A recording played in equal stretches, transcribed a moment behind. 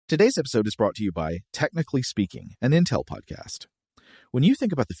Today's episode is brought to you by Technically Speaking, an Intel podcast. When you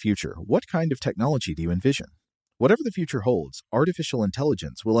think about the future, what kind of technology do you envision? Whatever the future holds, artificial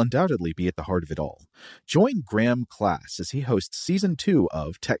intelligence will undoubtedly be at the heart of it all. Join Graham Class as he hosts Season 2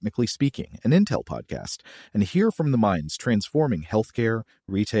 of Technically Speaking, an Intel podcast, and hear from the minds transforming healthcare,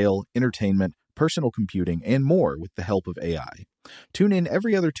 retail, entertainment, personal computing, and more with the help of AI. Tune in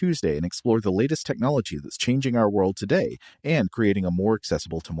every other Tuesday and explore the latest technology that's changing our world today and creating a more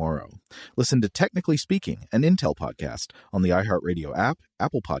accessible tomorrow. Listen to Technically Speaking, an Intel podcast on the iHeartRadio app,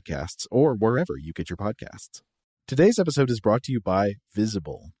 Apple Podcasts, or wherever you get your podcasts. Today's episode is brought to you by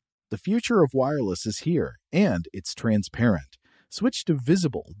Visible. The future of wireless is here, and it's transparent. Switch to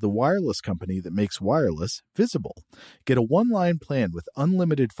Visible, the wireless company that makes wireless visible. Get a one-line plan with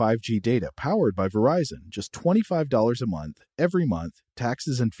unlimited 5G data powered by Verizon, just $25 a month, every month,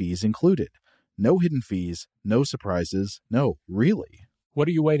 taxes and fees included. No hidden fees, no surprises, no, really. What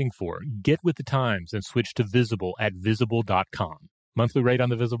are you waiting for? Get with the times and switch to Visible at Visible.com. Monthly rate on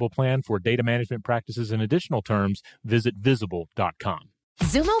the Visible plan for data management practices and additional terms, visit Visible.com.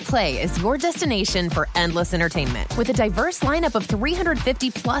 Xumo Play is your destination for endless entertainment. With a diverse lineup of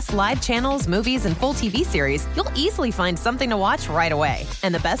 350-plus live channels, movies, and full TV series, you'll easily find something to watch right away.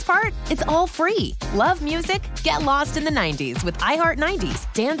 And the best part? It's all free. Love music? Get lost in the 90s with iHeart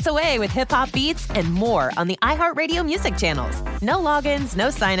 90s, dance away with hip-hop beats, and more on the iHeartRadio music channels. No logins, no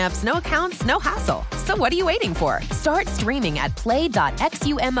signups, no accounts, no hassle. So what are you waiting for? Start streaming at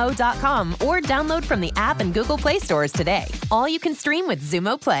play.xumo.com or download from the app and Google Play stores today. All you can stream with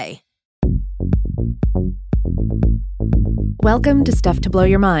Xumo Play. Welcome to Stuff to Blow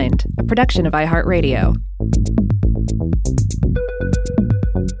Your Mind, a production of iHeartRadio.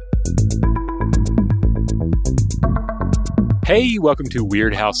 Hey, welcome to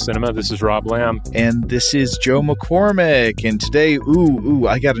Weird House Cinema. This is Rob Lamb. And this is Joe McCormick. And today,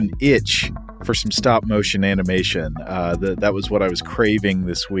 I got an itch for some stop-motion animation. That was what I was craving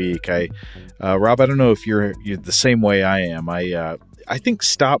this week. Rob, I don't know if you're the same way I am. I think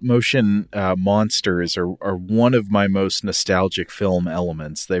stop-motion monsters are one of my most nostalgic film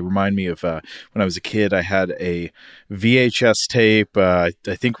elements. They remind me of when I was a kid. I had a VHS tape, I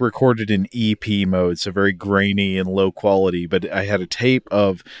think recorded in EP mode, so very grainy and low quality. But I had a tape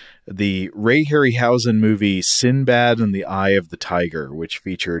of the Ray Harryhausen movie Sinbad and the Eye of the Tiger, which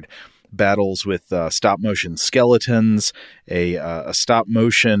featured battles with stop-motion skeletons, a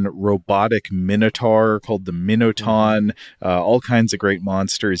stop-motion robotic minotaur called the Minotaur, all kinds of great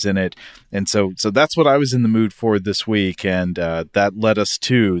monsters in it. And so that's what I was in the mood for this week, and that led us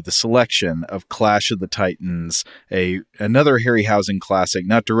to the selection of Clash of the Titans, another Harryhausen classic,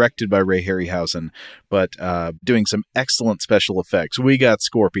 not directed by Ray Harryhausen, but doing some excellent special effects. We got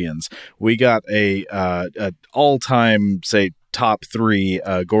scorpions. We got a all-time, say, top 3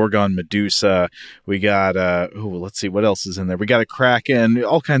 Gorgon Medusa. We got let's see what else is in there. We got a Kraken,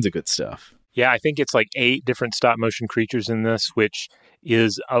 all kinds of good stuff. Yeah, I think it's like 8 different stop motion creatures in this, which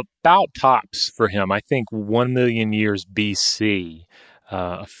is about tops for him. I think 1 million years BC,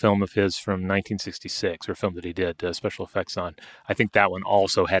 a film of his from 1966, or a film that he did special effects on. I think that one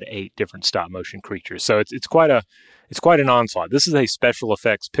also had 8 different stop motion creatures. So it's quite an onslaught. This is a special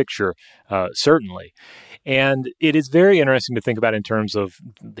effects picture, certainly. And it is very interesting to think about in terms of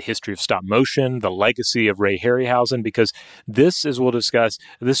the history of stop motion, the legacy of Ray Harryhausen, because this, as we'll discuss,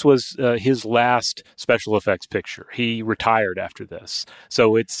 this was his last special effects picture. He retired after this.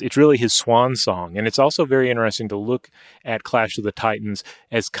 So it's really his swan song. And it's also very interesting to look at Clash of the Titans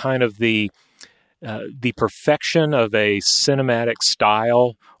as kind of the perfection of a cinematic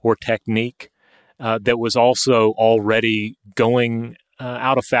style or technique that was also already going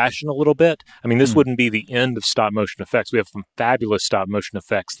out of fashion a little bit. I mean, this wouldn't be the end of stop motion effects. We have some fabulous stop motion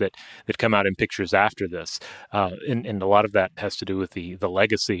effects that come out in pictures after this. And a lot of that has to do with the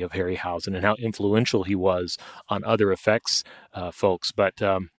legacy of Harryhausen and how influential he was on other effects folks. But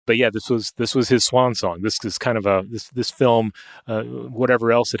yeah, this was his swan song. This is kind of this film,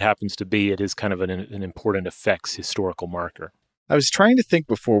 whatever else it happens to be, it is kind of an important effects historical marker. I was trying to think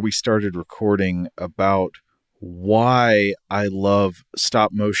before we started recording about why I love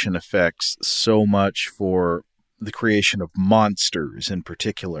stop motion effects so much for the creation of monsters in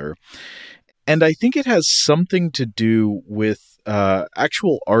particular. And I think it has something to do with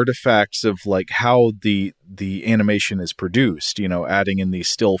actual artifacts of like how the animation is produced, adding in these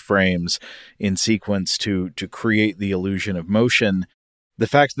still frames in sequence to create the illusion of motion. The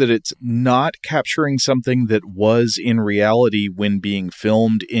fact that it's not capturing something that was in reality when being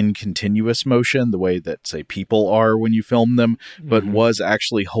filmed in continuous motion, the way that, say, people are when you film them, but was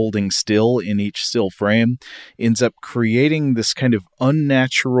actually holding still in each still frame, ends up creating this kind of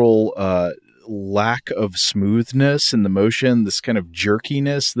unnatural lack of smoothness in the motion, this kind of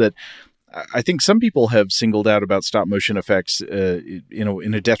jerkiness that I think some people have singled out about stop motion effects,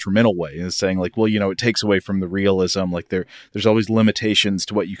 in a detrimental way, and saying like, well, it takes away from the realism. Like there's always limitations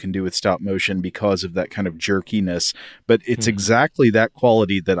to what you can do with stop motion because of that kind of jerkiness. But it's exactly that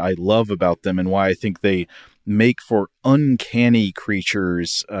quality that I love about them, and why I think they make for uncanny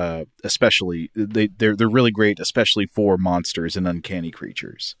creatures. Especially they're really great, especially for monsters and uncanny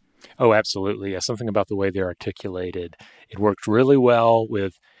creatures. Oh, absolutely. Yeah, something about the way they're articulated. It worked really well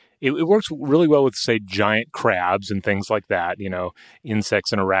with. It works really well with, say, giant crabs and things like that.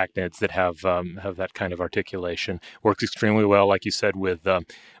 Insects and arachnids that have that kind of articulation. Works extremely well, like you said, with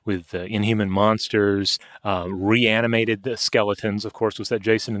inhuman monsters, reanimated skeletons. Of course, was that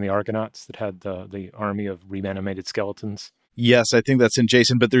Jason and the Argonauts that had the army of reanimated skeletons? Yes, I think that's in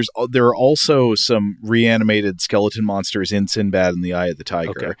Jason, but there are also some reanimated skeleton monsters in Sinbad and the Eye of the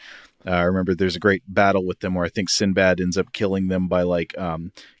Tiger. Okay. I remember there's a great battle with them where I think Sinbad ends up killing them by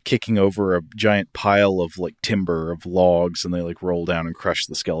kicking over a giant pile of timber, of logs, and they roll down and crush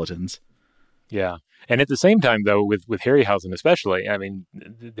the skeletons. Yeah. And at the same time, though, with Harryhausen especially, I mean,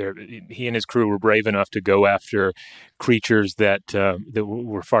 he and his crew were brave enough to go after creatures that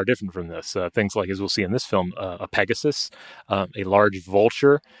were far different from this. Things like, as we'll see in this film, a Pegasus, a large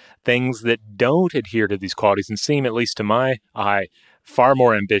vulture, things that don't adhere to these qualities and seem, at least to my eye, far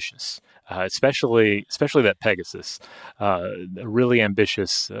more ambitious, especially that Pegasus, a really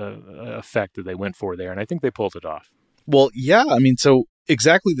ambitious effect that they went for there. And I think they pulled it off. Well, yeah, I mean, so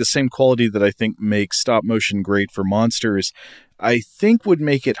exactly the same quality that I think makes stop motion great for monsters, I think would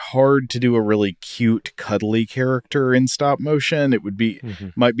make it hard to do a really cute, cuddly character in stop motion. It would be,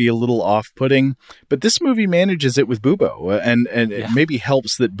 might be a little off-putting, but this movie manages it with Bubo, and it maybe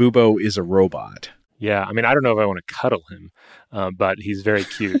helps that Bubo is a robot. Yeah, I mean, I don't know if I want to cuddle him, but he's very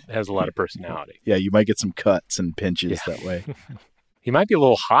cute, has a lot of personality. Yeah, you might get some cuts and pinches that way. He might be a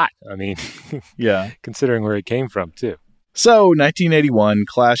little hot, I mean, yeah, considering where he came from, too. So, 1981,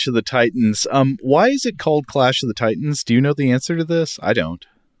 Clash of the Titans. Why is it called Clash of the Titans? Do you know the answer to this? I don't.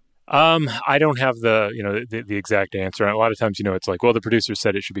 I don't have the exact answer. A lot of times, it's like, well, the producer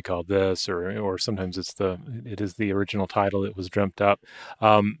said it should be called this, or sometimes it is the original title that was dreamt up.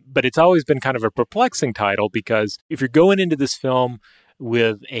 But it's always been kind of a perplexing title, because if you're going into this film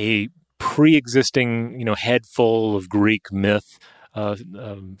with a pre-existing, head full of Greek myth,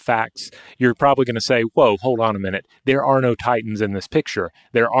 facts, you're probably going to say, whoa, hold on a minute. There are no Titans in this picture.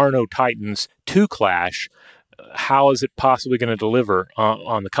 There are no Titans to clash. How is it possibly going to deliver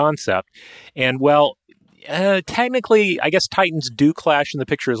on the concept? And well, technically, I guess Titans do clash in the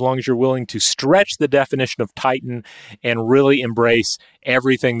picture as long as you're willing to stretch the definition of Titan and really embrace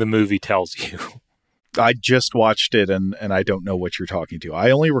everything the movie tells you. I just watched it, and I don't know what you're talking to.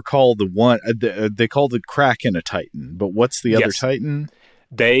 I only recall the one, they call the Kraken a Titan, but what's the other Titan?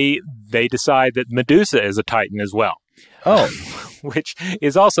 They decide that Medusa is a Titan as well. Oh. Which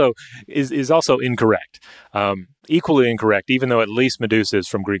is also incorrect. Equally incorrect, even though at least Medusa is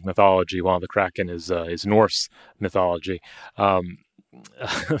from Greek mythology, while the Kraken is Norse mythology.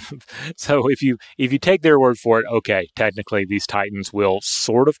 So if you take their word for it, okay, technically these Titans will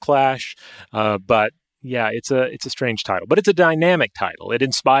sort of clash, but yeah, it's a strange title, but it's a dynamic title. It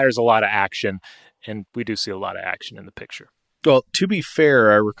inspires a lot of action, and we do see a lot of action in the picture. Well, to be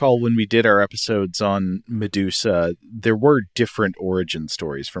fair, I recall when we did our episodes on Medusa, there were different origin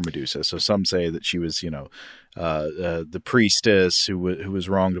stories for Medusa. So some say that she was, the priestess who was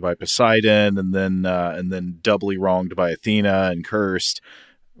wronged by Poseidon, and then doubly wronged by Athena and cursed.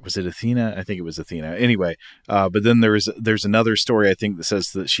 Was it Athena? I think it was Athena. Anyway, but then there's another story, I think, that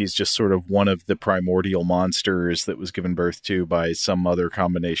says that she's just sort of one of the primordial monsters that was given birth to by some other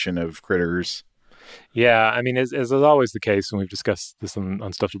combination of critters. Yeah, I mean, as is always the case, and we've discussed this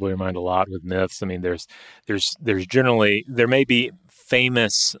on Stuff to Blow Your Mind a lot with myths. I mean, there's generally, there may be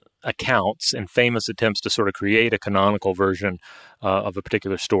famous accounts and famous attempts to sort of create a canonical version of a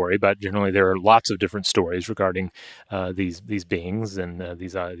particular story, but generally there are lots of different stories regarding these beings and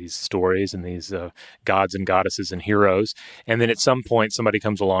these stories and these gods and goddesses and heroes. And then at some point somebody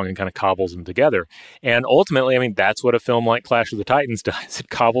comes along and kind of cobbles them together. And ultimately, I mean, that's what a film like Clash of the Titans does. It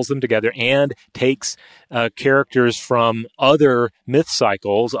cobbles them together and takes characters from other myth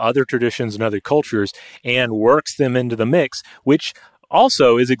cycles, other traditions, and other cultures, and works them into the mix, which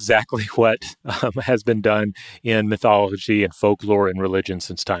also is exactly what has been done in mythology and folklore and religion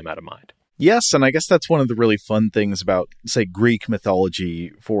since time out of mind. Yes, and I guess that's one of the really fun things about, say, Greek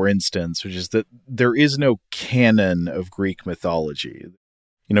mythology, for instance, which is that there is no canon of Greek mythology.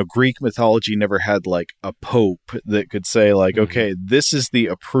 You know, Greek mythology never had like a pope that could say like, okay, this is the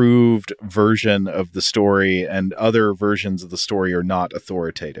approved version of the story and other versions of the story are not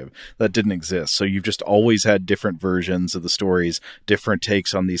authoritative. That didn't exist. So you've just always had different versions of the stories, different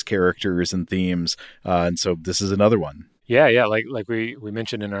takes on these characters and themes. And so this is another one. Yeah, like we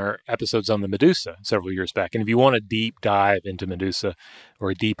mentioned in our episodes on the Medusa several years back. And if you want a deep dive into Medusa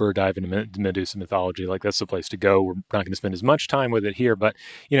or a deeper dive into Medusa mythology, like that's the place to go. We're not going to spend as much time with it here, but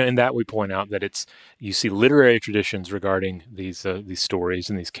in that we point out that you see literary traditions regarding these stories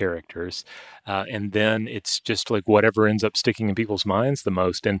and these characters, and then it's just like whatever ends up sticking in people's minds the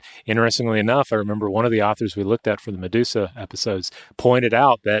most. And interestingly enough, I remember one of the authors we looked at for the Medusa episodes pointed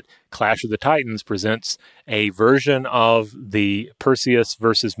out that Clash of the Titans presents a version of the Perseus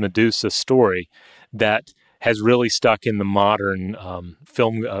versus Medusa story that has really stuck in the modern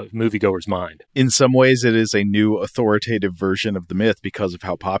film moviegoer's mind. In some ways, it is a new authoritative version of the myth because of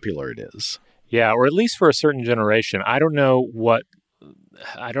how popular it is. Yeah, or at least for a certain generation. I don't know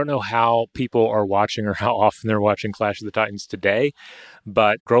how people are watching or how often they're watching Clash of the Titans today,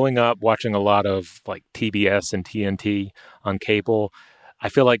 but growing up watching a lot of like TBS and TNT on cable, I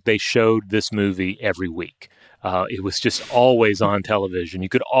feel like they showed this movie every week. It was just always on television. You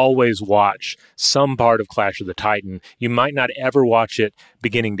could always watch some part of Clash of the Titan. You might not ever watch it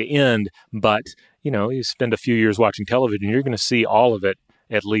beginning to end, but you spend a few years watching television, you're going to see all of it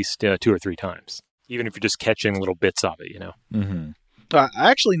at least 2 or 3 times, even if you're just catching little bits of it. Mm-hmm. I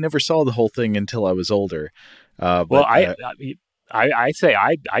actually never saw the whole thing until I was older. I say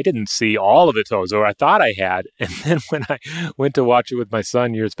I didn't see all of it till I was over. I thought I had. And then when I went to watch it with my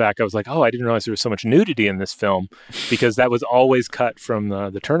son years back, I was like, oh, I didn't realize there was so much nudity in this film because that was always cut from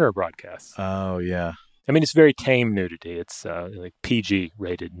the Turner broadcast. Oh, yeah. I mean, it's very tame nudity. It's like PG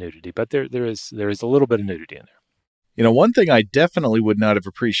rated nudity, but there is a little bit of nudity in there. One thing I definitely would not have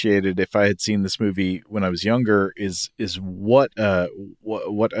appreciated if I had seen this movie when I was younger is what a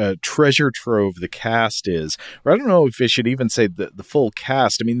treasure trove the cast is. Or I don't know if I should even say the full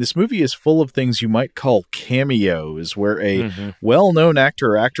cast. I mean, this movie is full of things you might call cameos, where a well-known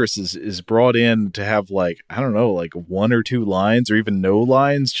actor or actress is brought in to have like 1 or 2 lines or even no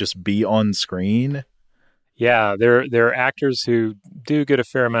lines, just be on screen. Yeah, there are actors who do get a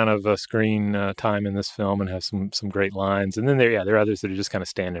fair amount of screen time in this film and have some great lines, and then there are others that are just kind of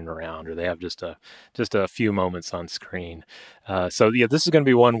standing around, or they have just a few moments on screen. So this is going to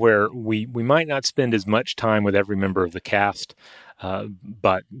be one where we might not spend as much time with every member of the cast,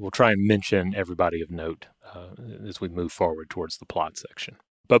 but we'll try and mention everybody of note as we move forward towards the plot section.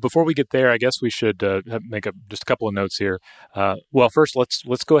 But before we get there, I guess we should make just a couple of notes here. Well, first,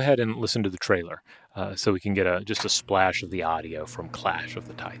 let's go ahead and listen to the trailer so we can get just a splash of the audio from Clash of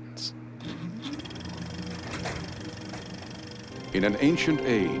the Titans. In an ancient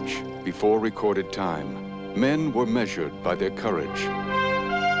age, before recorded time, men were measured by their courage,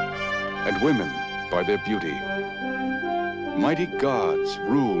 and women by their beauty. Mighty gods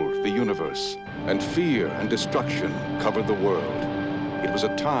ruled the universe, and fear and destruction covered the world. It was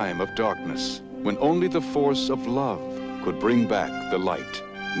a time of darkness, when only the force of love could bring back the light.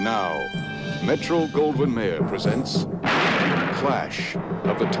 Now, Metro-Goldwyn-Mayer presents Clash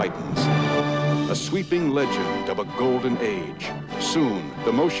of the Titans, a sweeping legend of a golden age. Soon,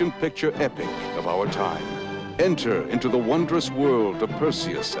 the motion picture epic of our time. Enter into the wondrous world of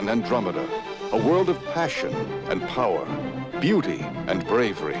Perseus and Andromeda, a world of passion and power, beauty and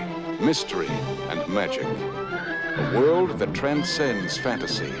bravery, mystery and magic. A world that transcends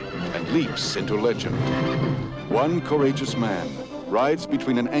fantasy and leaps into legend. One courageous man rides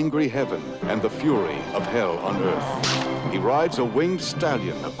between an angry heaven and the fury of hell on earth. He rides a winged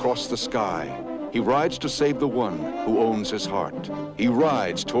stallion across the sky. He rides to save the one who owns his heart. He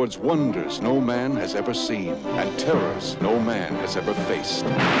rides towards wonders no man has ever seen and terrors no man has ever faced.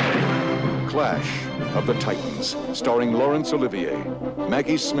 Clash of the Titans, starring Laurence Olivier,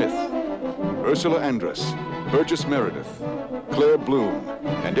 Maggie Smith, Ursula Andress, Burgess Meredith, Claire Bloom,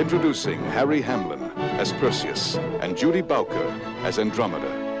 and introducing Harry Hamlin as Perseus and Judy Bowker as Andromeda.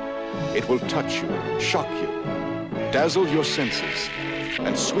 It will touch you, shock you, dazzle your senses,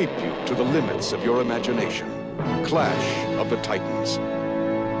 and sweep you to the limits of your imagination. Clash of the Titans.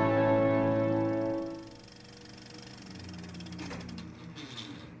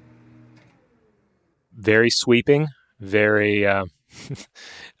 Very sweeping, very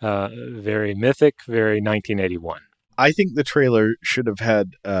very mythic, very 1981. I think the trailer should have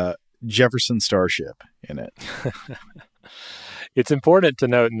had Jefferson Starship in it. It's important to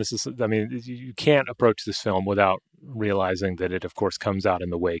note, and you can't approach this film without realizing that it, of course, comes out in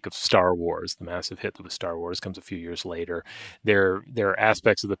the wake of Star Wars. The massive hit that was Star Wars comes a few years later. There are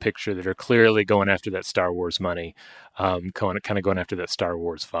aspects of the picture that are clearly going after that Star Wars money, kind of going after that Star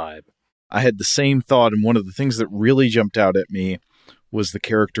Wars vibe. I had the same thought, and one of the things that really jumped out at me was the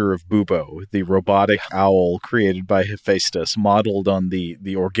character of Bubo, the robotic owl created by Hephaestus, modeled on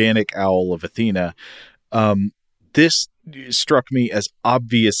the organic owl of Athena. This struck me as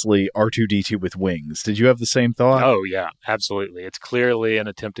obviously R2-D2 with wings. Did you have the same thought? Oh, yeah, absolutely. It's clearly an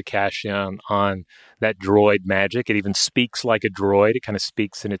attempt to cash in on that droid magic. It even speaks like a droid. It kind of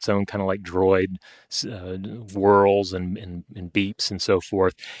speaks in its own kind of like droid whirls and beeps and so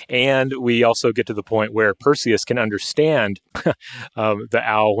forth. And we also get to the point where Perseus can understand the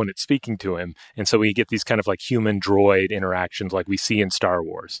owl when it's speaking to him. And so we get these kind of like human-droid interactions like we see in Star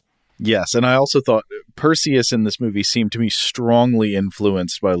Wars. Yes, and I also thought Perseus in this movie seemed to me strongly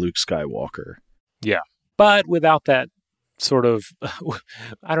influenced by Luke Skywalker. Yeah, but without that sort of,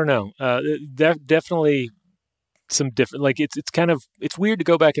 I don't know, definitely some different, like it's weird to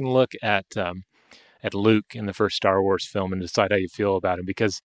go back and look at Luke in the first Star Wars film and decide how you feel about him,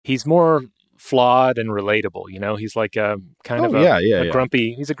 because he's more flawed and relatable, you know? He's like a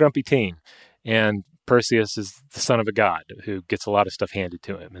grumpy, he's a grumpy teen, and Perseus is the son of a god who gets a lot of stuff handed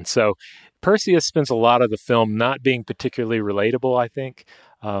to him. And so Perseus spends a lot of the film not being particularly relatable, I think.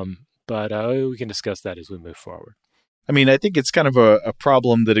 But we can discuss that as we move forward. I mean, I think it's kind of a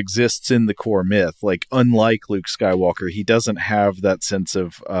problem that exists in the core myth. Like, unlike Luke Skywalker, he doesn't have that sense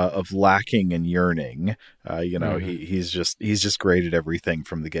of lacking and yearning. He's just great at everything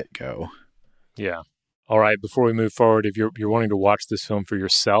from the get-go. Yeah. All right, before we move forward, if you're wanting to watch this film for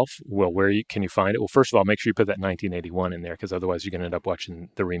yourself, well, can you find it? Well, first of all, make sure you put that 1981 in there, because otherwise you're going to end up watching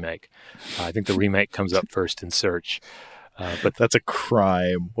the remake. I think the remake comes up first in search. But that's a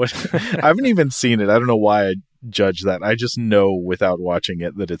crime. I haven't even seen it. I don't know why I judge that. I just know without watching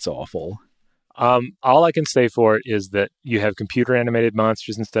it that it's awful. All I can say for it is that you have computer animated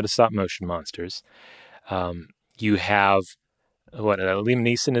monsters instead of stop motion monsters. You have Liam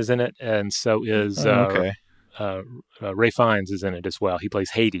Neeson is in it, and so is Ray Fiennes is in it as well. He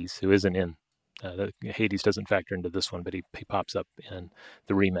plays Hades, who isn't in Hades doesn't factor into this one, but he pops up in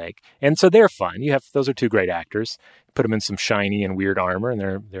the remake, and so they're fun. Those are two great actors. Put them in some shiny and weird armor, and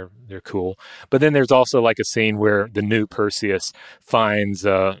they're cool. But then there's also like a scene where the new Perseus finds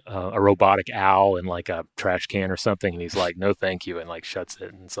a robotic owl in like a trash can or something, and he's like, "No, thank you," and like shuts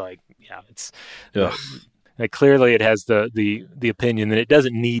it. And it's like, yeah, it's. Like clearly, it has the opinion that it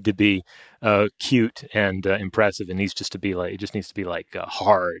doesn't need to be cute and impressive. It needs just to be like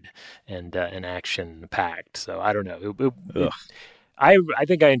hard and action packed. So I don't know. I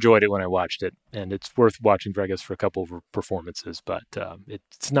think I enjoyed it when I watched it, and it's worth watching for a couple of performances. But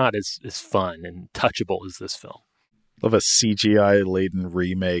it's not as fun and touchable as this film. Love a CGI laden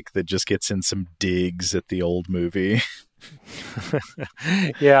remake that just gets in some digs at the old movie.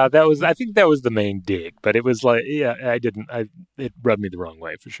 Yeah, I think that was the main dig, but it was like, it rubbed me the wrong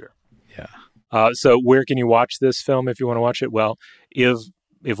way for sure. Yeah. So where can you watch this film if you want to watch it? Well,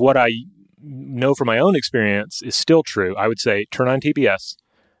 if what I know from my own experience is still true, I would say turn on TBS.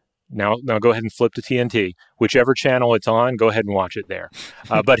 Now go ahead and flip to TNT. Whichever channel it's on, go ahead and watch it there.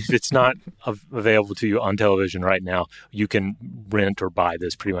 But if it's not available to you on television right now, you can rent or buy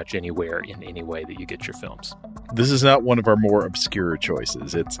this pretty much anywhere in any way that you get your films. This is not one of our more obscure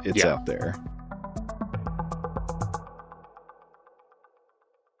choices. It's out there.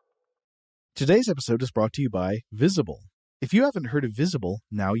 Today's episode is brought to you by Visible. If you haven't heard of Visible,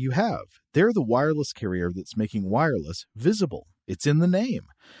 now you have. They're the wireless carrier that's making wireless visible. It's in the name.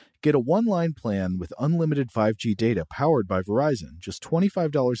 Get a one-line plan with unlimited 5G data powered by Verizon, just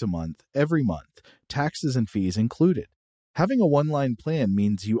 $25 a month, every month, taxes and fees included. Having a one-line plan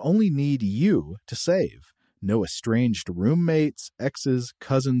means you only need you to save. No estranged roommates, exes,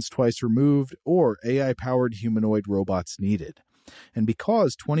 cousins twice removed, or AI-powered humanoid robots needed. And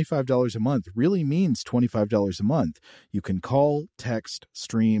because $25 a month really means $25 a month, you can call, text,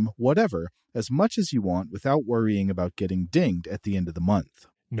 stream, whatever, as much as you want without worrying about getting dinged at the end of the month.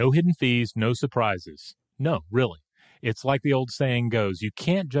 No hidden fees, no surprises. No, really. It's like the old saying goes, you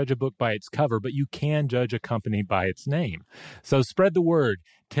can't judge a book by its cover, but you can judge a company by its name. So spread the word.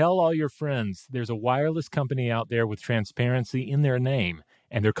 Tell all your friends there's a wireless company out there with transparency in their name,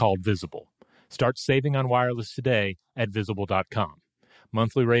 and they're called Visible. Start saving on wireless today at Visible.com.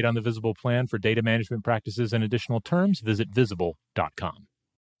 Monthly rate on the Visible plan for data management practices and additional terms, visit Visible.com.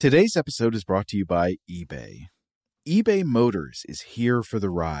 Today's episode is brought to you by eBay. eBay Motors is here for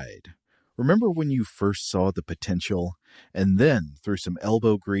the ride. Remember when you first saw the potential? And then, through some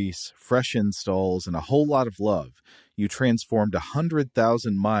elbow grease, fresh installs, and a whole lot of love, you transformed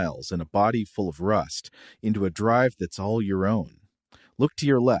 100,000 miles and a body full of rust into a drive that's all your own. Look to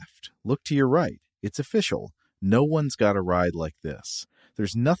your left. Look to your right. It's official. No one's got a ride like this.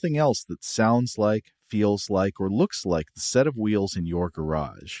 There's nothing else that sounds like, feels like, or looks like the set of wheels in your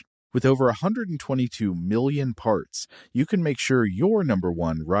garage. With over 122 million parts, you can make sure your number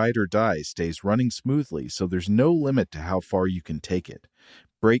one ride or die stays running smoothly, so there's no limit to how far you can take it.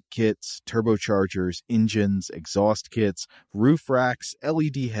 Brake kits, turbochargers, engines, exhaust kits, roof racks,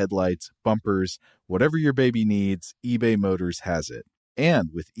 LED headlights, bumpers, whatever your baby needs, eBay Motors has it.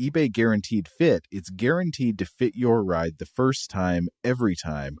 And with eBay Guaranteed Fit, it's guaranteed to fit your ride the first time, every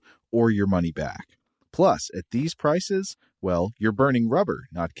time, or your money back. Plus, at these prices, well, you're burning rubber,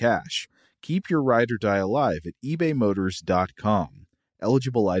 not cash. Keep your ride or die alive at ebaymotors.com.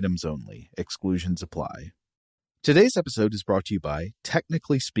 Eligible items only. Exclusions apply. Today's episode is brought to you by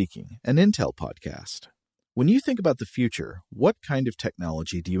Technically Speaking, an Intel podcast. When you think about the future, what kind of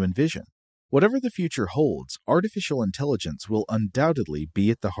technology do you envision? Whatever the future holds, artificial intelligence will undoubtedly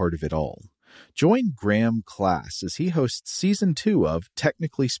be at the heart of it all. Join Graham Class as he hosts Season 2 of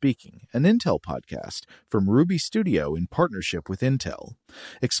Technically Speaking, an Intel podcast from Ruby Studio in partnership with Intel.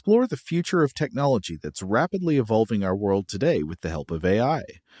 Explore the future of technology that's rapidly evolving our world today with the help of AI.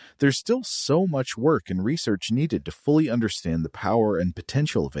 There's still so much work and research needed to fully understand the power and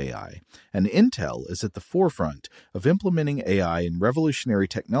potential of AI, and Intel is at the forefront of implementing AI in revolutionary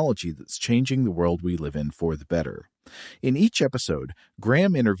technology that's changing the world we live in for the better. In each episode,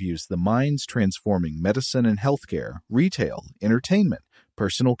 Graham interviews the minds transforming medicine and healthcare, retail, entertainment,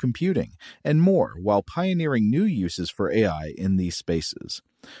 personal computing, and more while pioneering new uses for AI in these spaces.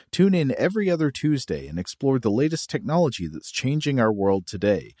 Tune in every other Tuesday and explore the latest technology that's changing our world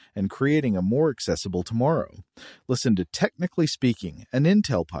today and creating a more accessible tomorrow. Listen to Technically Speaking, an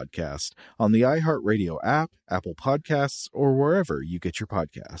Intel podcast on the iHeartRadio app, Apple Podcasts, or wherever you get your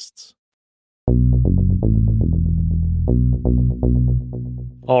podcasts.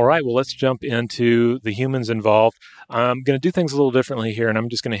 All right, well, let's jump into the humans involved. I'm going to do things a little differently here, and I'm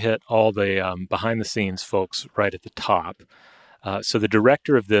just going to hit all the behind-the-scenes folks right at the top. So the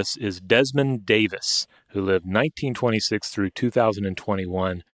director of this is Desmond Davis, who lived 1926 through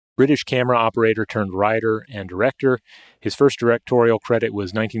 2021. British camera operator turned writer and director. His first directorial credit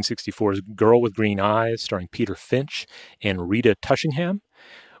was 1964's Girl with Green Eyes, starring Peter Finch and Rita Tushingham.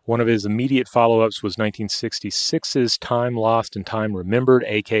 One of his immediate follow-ups was 1966's Time Lost and Time Remembered,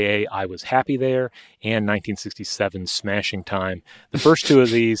 a.k.a. I Was Happy There, and 1967's Smashing Time. The first two of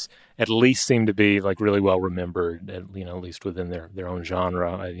these at least seem to be like really well remembered, at least within their own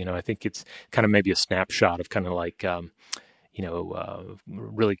genre. I think it's kind of maybe a snapshot of kind of like,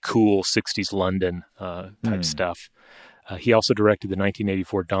 really cool 60s London type stuff. He also directed the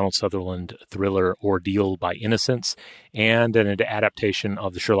 1984 Donald Sutherland thriller Ordeal by Innocence and an adaptation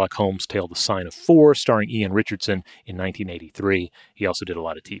of the Sherlock Holmes tale The Sign of Four, starring Ian Richardson in 1983. He also did a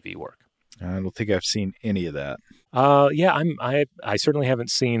lot of TV work. I don't think I've seen any of that. I certainly haven't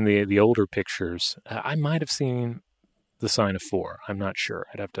seen the older pictures. I might have seen The Sign of Four. I'm not sure.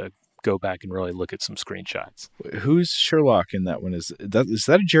 I'd have to go back and really look at some screenshots. Who's Sherlock in that one? Is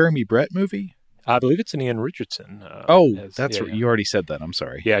that a Jeremy Brett movie? I believe it's an Ian Richardson. Right. You already said that. I'm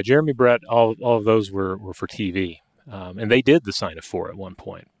sorry. Yeah, Jeremy Brett, all of those were for TV. And they did The Sign of Four at one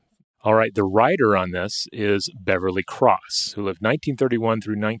point. All right, the writer on this is Beverly Cross, who lived 1931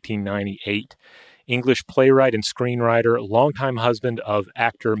 through 1998. English playwright and screenwriter, longtime husband of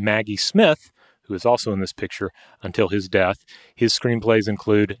actor Maggie Smith, who is also in this picture, until his death. His screenplays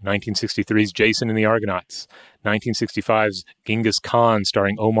include 1963's Jason and the Argonauts, 1965's Genghis Khan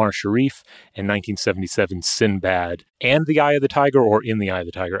starring Omar Sharif, and 1977's Sinbad, and The Eye of the Tiger, or In the Eye of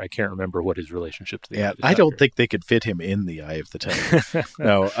the Tiger. I can't remember what his relationship to the Eye of the Tiger. I don't think they could fit him in The Eye of the Tiger.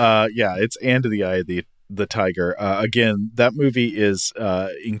 No, it's And the Eye of the Tiger. Again, that movie is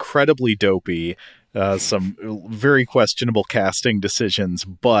incredibly dopey. Some very questionable casting decisions,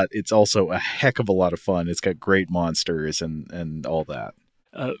 but it's also a heck of a lot of fun. It's got great monsters and all that.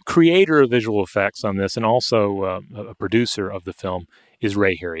 Creator of visual effects on this and also a producer of the film is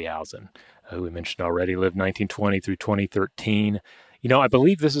Ray Harryhausen, who we mentioned already, lived 1920 through 2013. I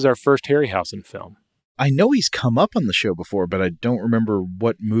believe this is our first Harryhausen film. I know he's come up on the show before, but I don't remember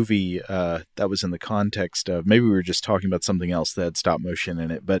what movie that was in the context of. Maybe we were just talking about something else that had stop motion in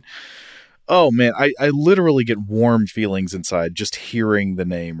it, but oh man, I literally get warm feelings inside just hearing the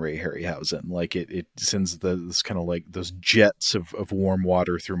name Ray Harryhausen. Like it sends this kind of like those jets of warm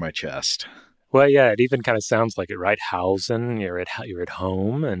water through my chest. Well, yeah, it even kind of sounds like it, right? Hausen, you're at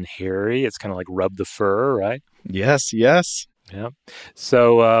home, and Harry, it's kind of like rub the fur, right? Yes, yes. Yeah.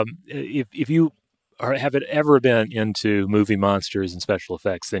 So if you have it ever been into movie monsters and special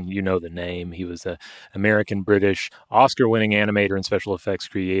effects, then you know the name. He was an American-British Oscar-winning animator and special effects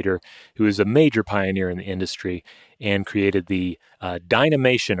creator who was a major pioneer in the industry and created the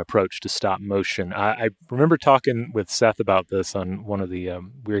Dynamation approach to stop motion. I remember talking with Seth about this on one of the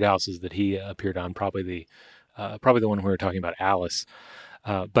Weird Houses that he appeared on, probably the one we were talking about, Alice.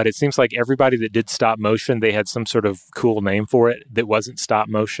 But it seems like everybody that did stop motion, they had some sort of cool name for it that wasn't stop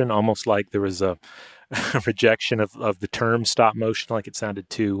motion, almost like there was a rejection of the term stop motion, like it sounded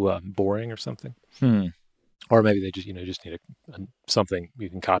too boring or something. Or maybe they just need something you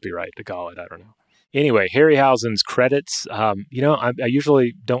can copyright to call it. I don't know. Anyway, Harryhausen's credits, I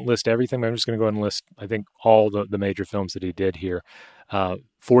usually don't list everything, but I'm just going to go ahead and list, I think, all the major films that he did here.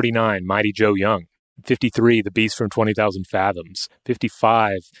 49, Mighty Joe Young. 53, The Beast from 20,000 Fathoms.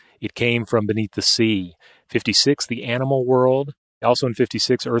 55, It Came from Beneath the Sea. 56, The Animal World. Also in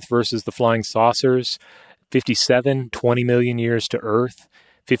 56, Earth versus the Flying Saucers. 57, 20 Million Years to Earth.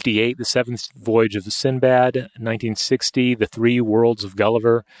 58, The Seventh Voyage of Sinbad. 1960, The Three Worlds of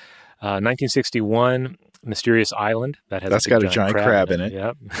Gulliver. 1961, Mysterious Island. That's got a giant crab in it.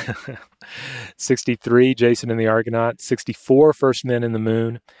 Yep. 63, Jason and the Argonauts. 64, First Men in the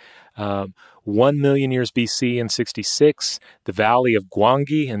Moon. 1 Million Years BC in 66, The Valley of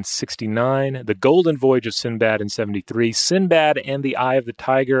Gwangi in 69, The Golden Voyage of Sinbad in 73, Sinbad and the Eye of the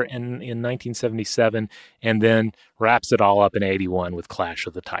Tiger in 1977, and then wraps it all up in 81 with Clash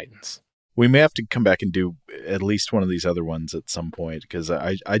of the Titans. We may have to come back and do at least one of these other ones at some point, because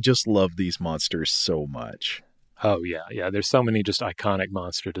I just love these monsters so much. Oh, yeah. There's so many just iconic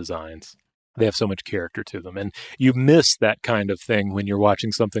monster designs. They have so much character to them. And you miss that kind of thing when you're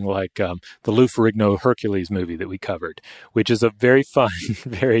watching something like the Lou Ferrigno Hercules movie that we covered, which is a very fun,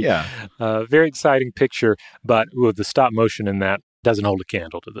 very exciting picture. But the stop motion in that doesn't hold a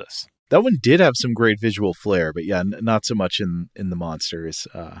candle to this. That one did have some great visual flair, but not so much in the monsters.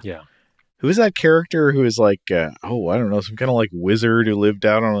 Who is that character who is like, I don't know, some kind of like wizard who lived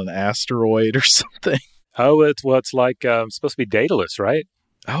out on an asteroid or something? Oh, it's like it's supposed to be Daedalus, right?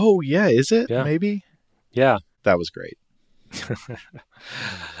 Oh, yeah. Is it? Yeah. Maybe? Yeah. That was great.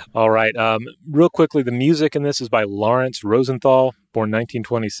 All right. Real quickly, the music in this is by Lawrence Rosenthal, born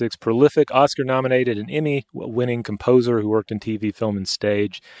 1926, prolific Oscar-nominated and Emmy-winning composer who worked in TV, film, and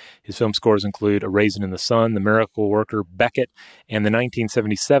stage. His film scores include A Raisin in the Sun, The Miracle Worker, Beckett, and the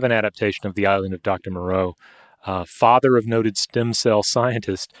 1977 adaptation of The Island of Dr. Moreau. Father of noted stem cell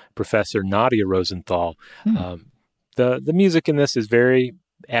scientist, Professor Nadia Rosenthal. The music in this is very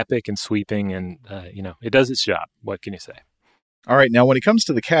epic and sweeping, and it does its job. What can you say? All right, now when it comes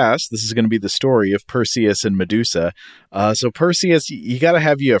to the cast, this is going to be the story of Perseus and Medusa. So Perseus, you got to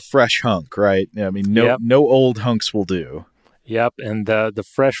have you a fresh hunk, right? I mean, no old hunks will do. Yep, and the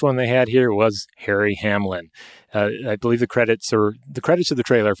fresh one they had here was Harry Hamlin. I believe the credits of the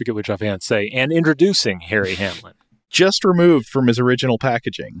trailer, I forget which offhand, say, and introducing Harry Hamlin. Just removed from his original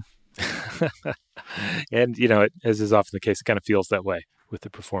packaging. And, as is often the case, it kind of feels that way with the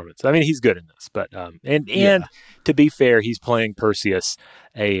performance. I mean, he's good in this, but and to be fair, he's playing Perseus,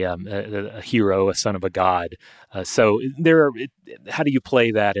 a hero, a son of a god. So how do you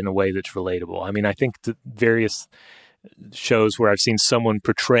play that in a way that's relatable? I mean, I think the various shows where I've seen someone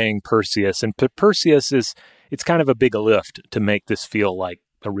portraying Perseus, and Perseus it's kind of a big lift to make this feel like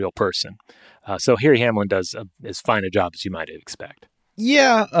a real person. So Harry Hamlin does as fine a job as you might expect.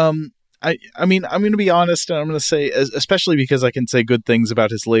 Yeah, I mean, I'm going to be honest, and I'm going to say, especially because I can say good things about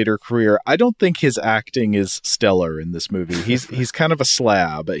his later career, I don't think his acting is stellar in this movie. He's kind of a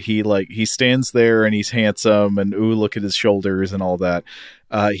slab. He stands there and he's handsome, and look at his shoulders and all that.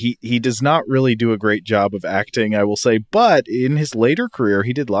 He does not really do a great job of acting, I will say. But in his later career,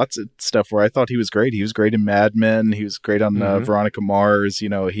 he did lots of stuff where I thought he was great. He was great in Mad Men. He was great on Veronica Mars. I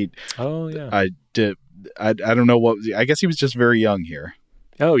don't know what. I guess he was just very young here.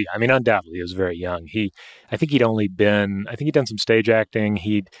 Oh, yeah. I mean, undoubtedly, he was very young. I think he'd done some stage acting.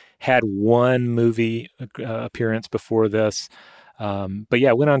 He'd had one movie appearance before this. But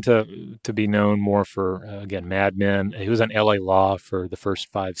yeah, went on to be known more for, again, Mad Men. He was on LA Law for the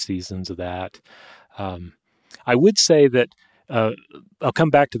first 5 seasons of that. I would say that, I'll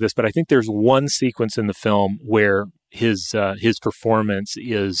come back to this, but I think there's one sequence in the film where his performance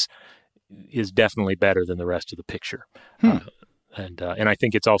is definitely better than the rest of the picture. And I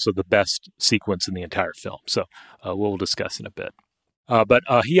think it's also the best sequence in the entire film. So we'll discuss in a bit. But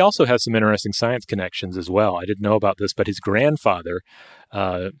he also has some interesting science connections as well. I didn't know about this, but his grandfather,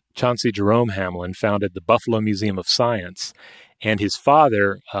 Chauncey Jerome Hamlin, founded the Buffalo Museum of Science. And his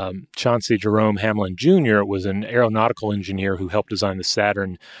father, Chauncey Jerome Hamlin Jr., was an aeronautical engineer who helped design the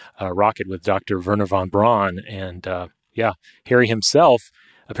Saturn rocket with Dr. Wernher von Braun. And Harry himself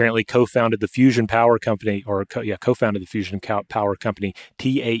apparently co-founded the fusion power company, co-founded the fusion power company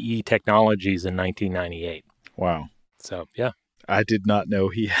TAE Technologies in 1998. Wow. So, yeah. I did not know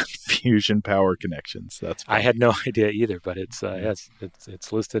he had fusion power connections. That's funny. I had no idea either, but it's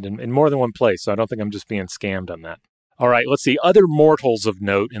listed in more than one place, so I don't think I'm just being scammed on that. All right, let's see. Other mortals of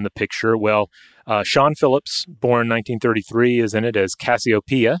note in the picture. Well, Sean Phillips, born 1933, is in it as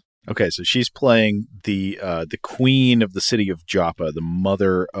Cassiopeia. Okay, so she's playing the queen of the city of Joppa, the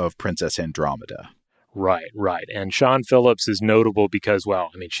mother of Princess Andromeda. Right. And Sean Phillips is notable because,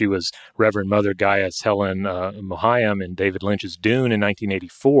 she was Reverend Mother Gaius Helen Mohayim in David Lynch's Dune in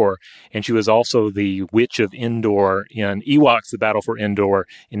 1984, and she was also the Witch of Endor in Ewoks: The Battle for Endor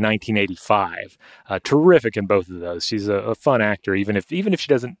in 1985. Terrific in both of those. She's a fun actor, even if she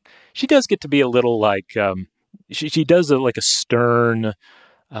doesn't. She does get to be a little like she does like a stern.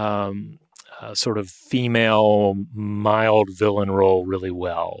 Sort of female mild villain role really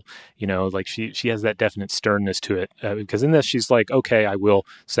well. Like she has that definite sternness to it because in this she's like, okay, I will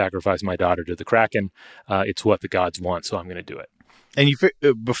sacrifice my daughter to the Kraken. It's what the gods want, so I'm going to do it. And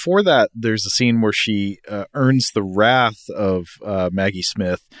before that, there's a scene where she earns the wrath of Maggie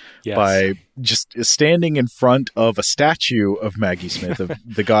Smith by just standing in front of a statue of Maggie Smith, of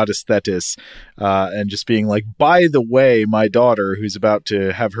the goddess Thetis, and just being like, by the way, my daughter, who's about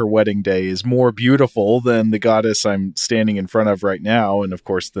to have her wedding day, is more beautiful than the goddess I'm standing in front of right now. And of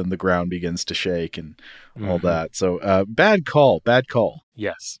course, then the ground begins to shake and all that. So bad call.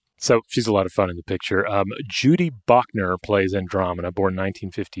 Yes. So she's a lot of fun in the picture. Judy Bachner plays Andromeda, born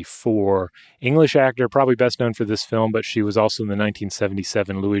 1954. English actor, probably best known for this film, but she was also in the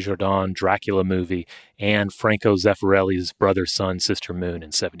 1977 Louis Jourdan Dracula movie and Franco Zeffirelli's Brother, Sun, Sister Moon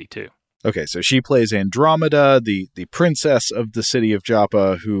in 72. Okay, so she plays Andromeda, the princess of the city of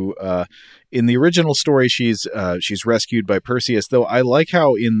Joppa, who in the original story she's rescued by Perseus. Though I like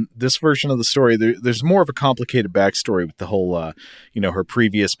how in this version of the story there's more of a complicated backstory with the whole her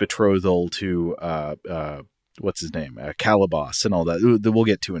previous betrothal to what's his name, Calibos, and all that we'll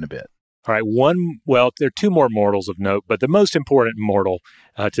get to in a bit. All right, there are two more mortals of note, but the most important mortal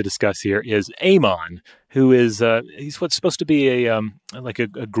to discuss here is Aemon, who is he's what's supposed to be a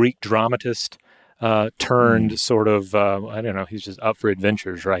Greek dramatist turned sort of I don't know. He's just up for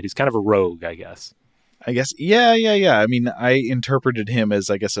adventures, right? He's kind of a rogue, I guess. Yeah. I mean, I interpreted him as,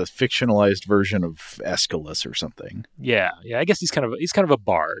 I guess, a fictionalized version of Aeschylus or something. Yeah. I guess he's kind of a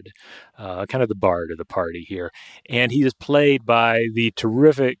bard, kind of the bard of the party here, and he is played by the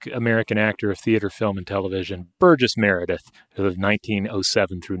terrific American actor of theater, film, and television, Burgess Meredith, who lived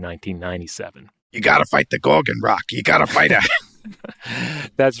 1907 through 1997. You got to fight the Gorgon Rock. You got to fight it.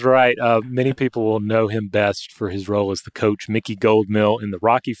 That's right. Many people will know him best for his role as the coach Mickey Goldmill in the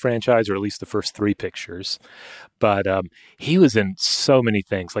Rocky franchise, or at least the first three pictures. But he was in so many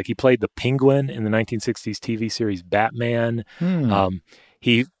things. Like he played the Penguin in the 1960s TV series Batman.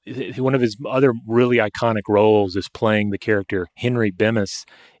 He one of his other really iconic roles is playing the character Henry Bemis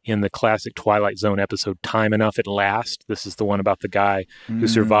in the classic Twilight Zone episode Time Enough at Last. This is the one about the guy who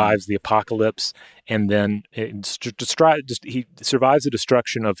survives the apocalypse, and then he survives the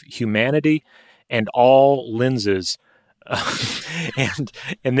destruction of humanity and all lenses.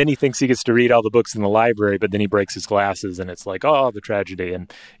 And then he thinks he gets to read all the books in the library, but then he breaks his glasses, and it's like, oh, the tragedy.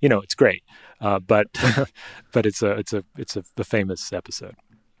 And it's great, but it's a famous episode.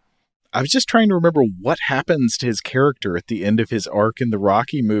 I was just trying to remember what happens to his character at the end of his arc in the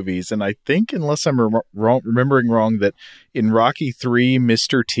Rocky movies, and I think, unless I'm remembering wrong, that in Rocky 3,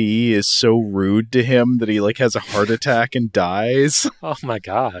 Mr. T is so rude to him that he has a heart attack and dies. Oh my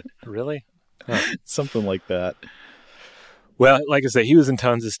God, really? Oh. Something like that. Well, like I say, he was in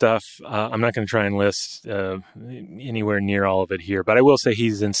tons of stuff. I'm not going to try and list anywhere near all of it here, but I will say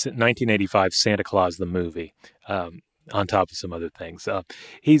he's in 1985 Santa Claus the movie, on top of some other things.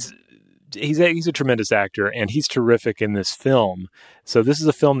 He's a tremendous actor, and he's terrific in this film. So this is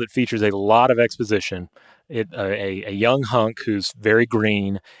a film that features a lot of exposition, a young hunk who's very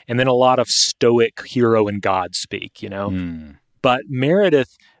green, and then a lot of stoic hero and god speak, But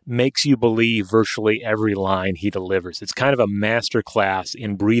Meredith makes you believe virtually every line he delivers. It's kind of a master class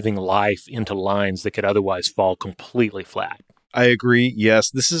in breathing life into lines that could otherwise fall completely flat. I agree. Yes,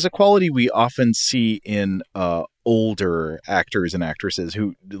 this is a quality we often see in older actors and actresses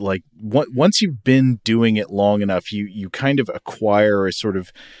who, like, once you've been doing it long enough, you kind of acquire a sort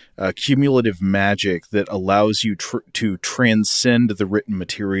of cumulative magic that allows you to transcend the written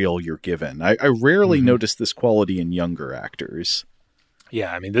material you're given. I rarely notice this quality in younger actors.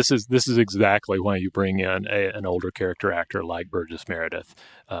 Yeah, I mean, this is exactly why you bring in an older character actor like Burgess Meredith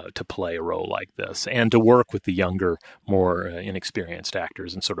to play a role like this, and to work with the younger, more inexperienced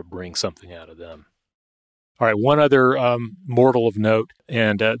actors and sort of bring something out of them. All right, one other mortal of note,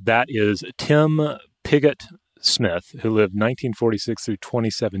 and that is Tim Pigott Smith, who lived 1946 through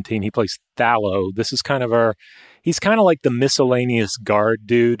 2017. He plays Thallow. This is he's kind of like the miscellaneous guard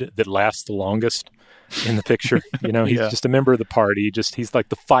dude that lasts the longest in the picture. He's just a member of the party. He's like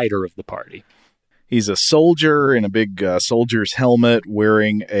the fighter of the party. He's a soldier in a big soldier's helmet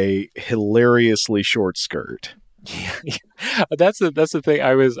wearing a hilariously short skirt. Yeah. That's the thing.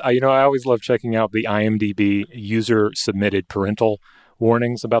 I always love checking out the IMDb user submitted parental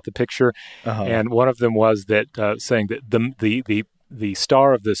warnings about the picture. And one of them was that saying that the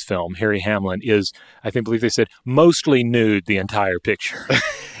star of this film, Harry Hamlin, is, I believe they said, mostly nude the entire picture.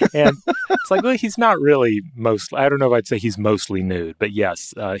 And it's like, well, he's not really I don't know if I'd say he's mostly nude, but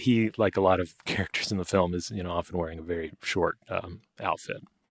yes, he, like a lot of characters in the film, is, often wearing a very short outfit.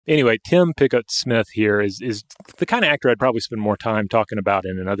 Anyway, Tim Pigott Smith here is the kind of actor I'd probably spend more time talking about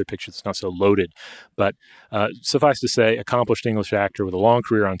in another picture that's not so loaded. But suffice to say, accomplished English actor with a long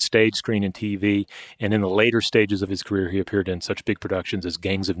career on stage, screen, and TV. And in the later stages of his career, he appeared in such big productions as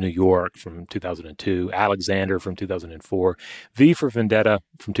Gangs of New York from 2002, Alexander from 2004, V for Vendetta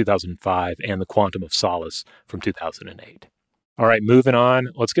from 2005, and The Quantum of Solace from 2008. All right, moving on.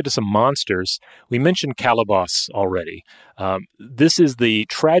 Let's get to some monsters. We mentioned Calibos already. This is the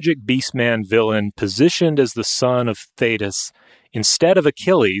tragic beastman villain positioned as the son of Thetis instead of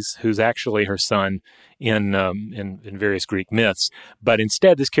Achilles, who's actually her son in various Greek myths. But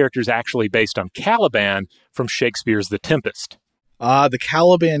instead, this character is actually based on Caliban from Shakespeare's The Tempest. The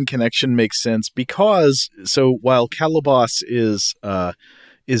Caliban connection makes sense because, while Calibos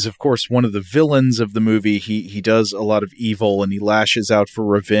is of course one of the villains of the movie. He does a lot of evil and he lashes out for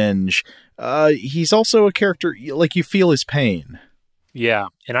revenge. He's also a character, like, you feel his pain. Yeah,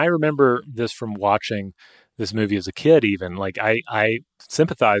 and I remember this from watching this movie as a kid even. Like, I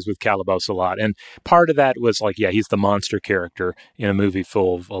sympathize with Calibos a lot. And part of that was like, yeah, he's the monster character in a movie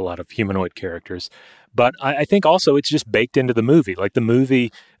full of a lot of humanoid characters. But I think also it's just baked into the movie. Like, the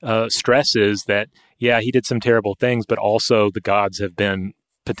movie stresses that, yeah, he did some terrible things, but also the gods have been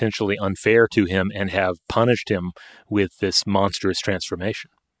potentially unfair to him and have punished him with this monstrous transformation.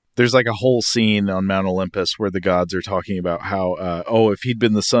 There's like a whole scene on Mount Olympus where the gods are talking about how, if he'd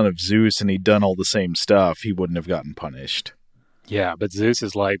been the son of Zeus and he'd done all the same stuff, he wouldn't have gotten punished. Yeah, but Zeus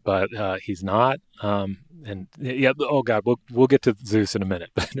is like, but he's not. And yeah, oh God, we'll get to Zeus in a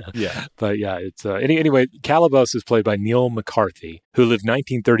minute. But yeah, it's anyway. Calibos is played by Neil McCarthy, who lived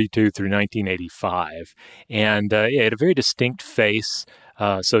 1932 through 1985, and he had a very distinct face.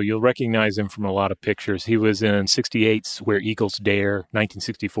 So you'll recognize him from a lot of pictures. He was in 68's Where Eagles Dare,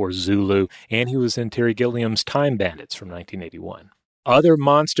 1964's Zulu, and he was in Terry Gilliam's Time Bandits from 1981. Other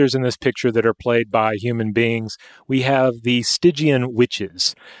monsters in this picture that are played by human beings, we have the Stygian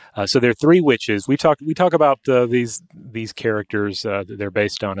witches. So there are three witches. We talk about these characters that they're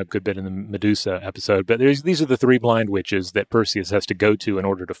based on a good bit in the Medusa episode, but these are the three blind witches that Perseus has to go to in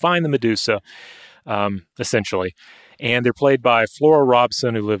order to find the Medusa, essentially. And they're played by Flora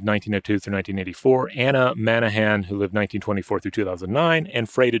Robson, who lived 1902 through 1984, Anna Manahan, who lived 1924 through 2009, and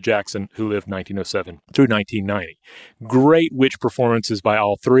Freda Jackson, who lived 1907 through 1990. Great witch performances by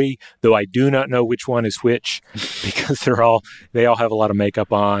all three, though I do not know which one is which because they all have a lot of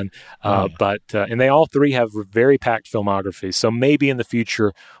makeup on. But they all three have very packed filmographies. So maybe in the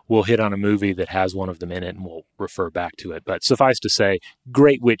future we'll hit on a movie that has one of them in it and we'll refer back to it. But suffice to say,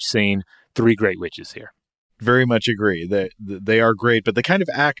 great witch scene, three great witches here. Very much agree. They are great, but they kind of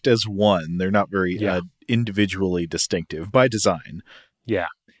act as one. They're not very individually distinctive by design. Yeah.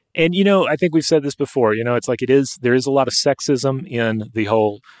 And, I think we've said this before, it's like there is a lot of sexism in the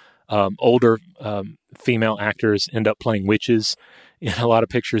whole older female actors end up playing witches in a lot of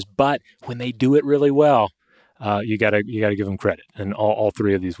pictures. But when they do it really well, you gotta give them credit. And all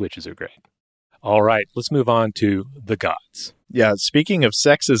three of these witches are great. All right, let's move on to the gods. Yeah, speaking of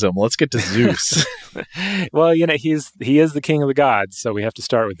sexism, let's get to Zeus. Well, he is the king of the gods, so we have to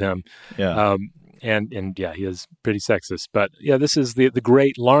start with him. Yeah. And yeah, he is pretty sexist. But yeah, this is the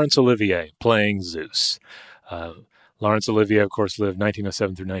great Laurence Olivier playing Zeus. Laurence Olivier, of course, lived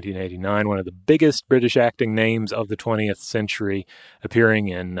 1907 through 1989, one of the biggest British acting names of the 20th century, appearing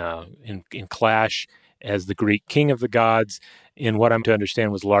in Clash as the Greek king of the gods, in what I'm to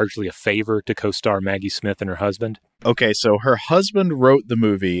understand was largely a favor to co-star Maggie Smith and her husband. Okay, so her husband wrote the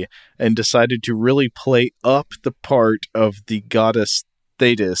movie and decided to really play up the part of the goddess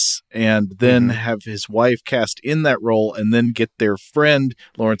Thetis, and then have his wife cast in that role, and then get their friend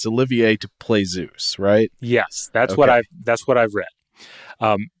Laurence Olivier to play Zeus, right? Yes, that's what I've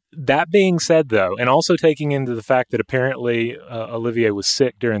read. That being said, though, and also taking into the fact that apparently Olivier was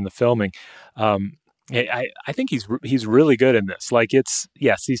sick during the filming, I think he's really good in this. Like,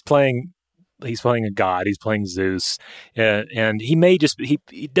 he's playing a god, he's playing Zeus, and he may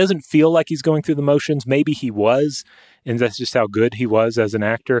he doesn't feel like he's going through the motions. Maybe he was, and that's just how good he was as an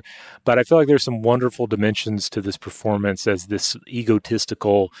actor. But I feel like there's some wonderful dimensions to this performance as this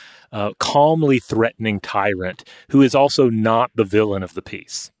egotistical, calmly threatening tyrant who is also not the villain of the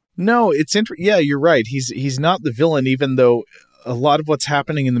piece. No, it's yeah, you're right. He's not the villain, even though a lot of what's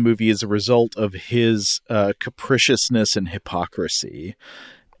happening in the movie is a result of his capriciousness and hypocrisy.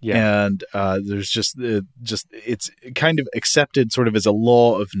 Yeah. And there's just it's kind of accepted sort of as a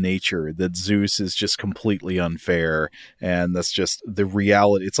law of nature that Zeus is just completely unfair, and that's just the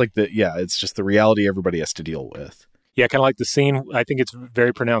reality. It's like it's just the reality everybody has to deal with. Yeah, kind of like the scene, I think it's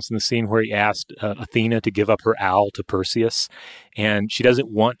very pronounced in the scene where he asked Athena to give up her owl to Perseus, and she doesn't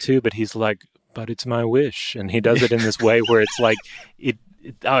want to, but he's like, but it's my wish. And he does it in this way where it's like,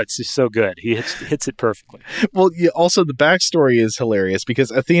 it's just so good. He hits it perfectly. Well, also the backstory is hilarious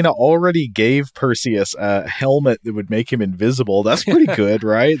because Athena already gave Perseus a helmet that would make him invisible. That's pretty good,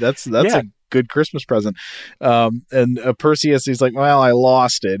 right? That's a good Christmas present. And Perseus, he's like, well, I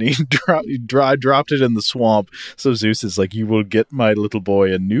lost it. He dropped it in the swamp. So Zeus is like, you will get my little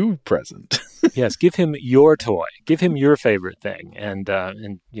boy a new present. Yes, give him your toy. Give him your favorite thing. And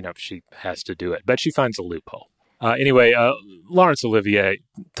she has to do it. But she finds a loophole. Anyway, Laurence Olivier,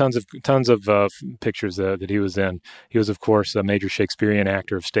 tons of pictures that he was in. He was, of course, a major Shakespearean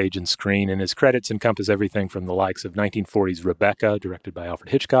actor of stage and screen, and his credits encompass everything from the likes of 1940's Rebecca, directed by Alfred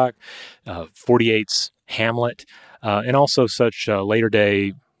Hitchcock, 48's Hamlet, and also such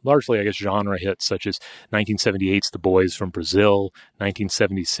later-day, largely, I guess, genre hits such as 1978's The Boys from Brazil,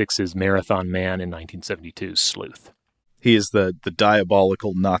 1976's Marathon Man, and 1972's Sleuth. He is the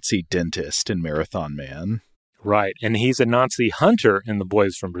diabolical Nazi dentist in Marathon Man. Right, and he's a Nazi hunter in The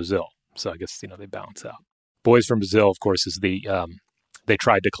Boys from Brazil. So I guess, they balance out. Boys from Brazil, of course, is the They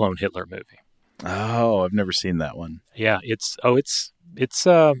Tried to Clone Hitler movie. Oh, I've never seen that one. Yeah, I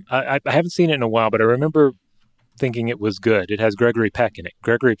haven't seen it in a while, but I remember thinking it was good. It has Gregory Peck in it.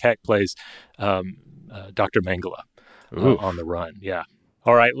 Gregory Peck plays Dr. Mengele on the run. Yeah.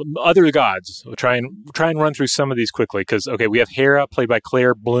 All right, other gods. We'll try and run through some of these quickly because, we have Hera, played by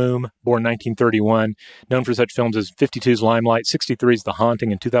Claire Bloom, born 1931, known for such films as 52's Limelight, 63's The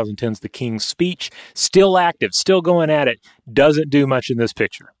Haunting, and 2010's The King's Speech. Still active, still going at it. Doesn't do much in this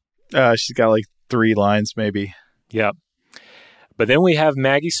picture. She's got like 3 lines maybe. Yep. But then we have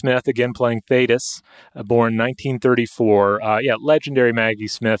Maggie Smith, again playing Thetis, born 1934. Legendary Maggie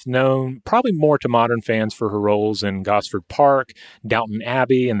Smith, known probably more to modern fans for her roles in Gosford Park, Downton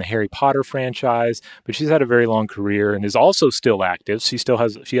Abbey, and the Harry Potter franchise. But she's had a very long career and is also still active.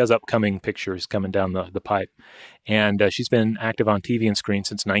 She has upcoming pictures coming down the pipe. And she's been active on TV and screen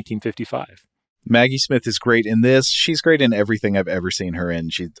since 1955. Maggie Smith is great in this. She's great in everything I've ever seen her in.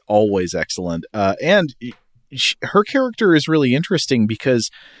 She's always excellent. And her character is really interesting because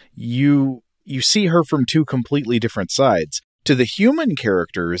you see her from 2 completely different sides. To the human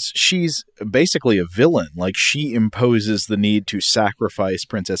characters, she's basically a villain. Like, she imposes the need to sacrifice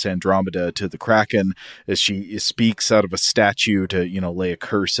Princess Andromeda to the Kraken as she speaks out of a statue to, lay a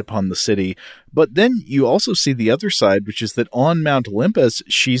curse upon the city. But then you also see the other side, which is that on Mount Olympus,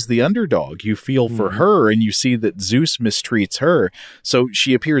 she's the underdog. You feel for her, and you see that Zeus mistreats her. So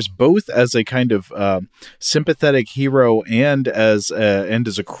she appears both as a kind of sympathetic hero and as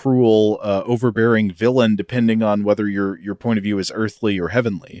a cruel, overbearing villain, depending on whether your point of view is earthly or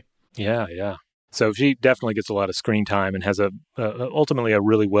heavenly. Yeah. So she definitely gets a lot of screen time and has ultimately a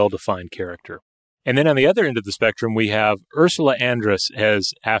really well-defined character. And then on the other end of the spectrum, we have Ursula Andress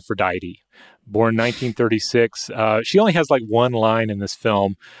as Aphrodite, born 1936. She only has like 1 line in this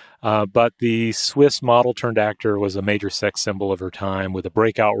film, but the Swiss model-turned-actor was a major sex symbol of her time with a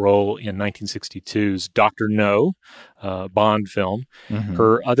breakout role in 1962's Dr. No, Bond film. Mm-hmm.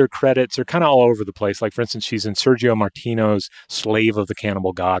 Her other credits are kind of all over the place. Like, for instance, she's in Sergio Martino's Slave of the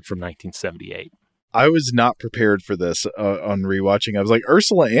Cannibal God from 1978. I was not prepared for this on rewatching. I was like,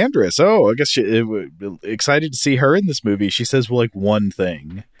 Ursula Andress. Oh, I guess excited to see her in this movie. She says like one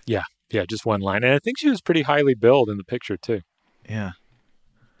thing. Yeah, just one line. And I think she was pretty highly billed in the picture, too. Yeah.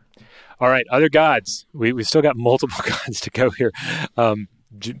 All right, other gods. We've still got multiple gods to go here.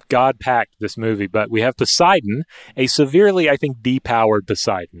 God-packed, this movie. But we have Poseidon, a severely, I think, depowered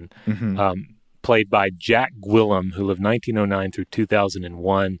Poseidon, played by Jack Gwilym, who lived 1909 through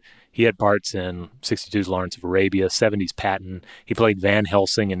 2001. He had parts in 62's Lawrence of Arabia, 70's Patton. He played Van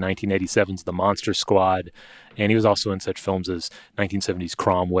Helsing in 1987's The Monster Squad. And he was also in such films as 1970's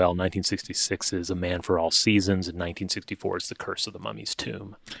Cromwell, 1966's A Man for All Seasons, and 1964's The Curse of the Mummy's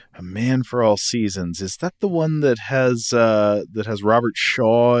Tomb. A Man for All Seasons. Is that the one that has Robert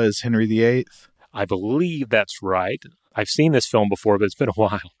Shaw as Henry VIII? I believe that's right. I've seen this film before, but it's been a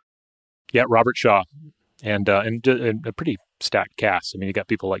while. Yeah, Robert Shaw. And a pretty stacked cast. I mean, you got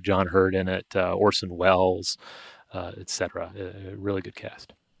people like John Hurt in it, Orson Welles, etc. A really good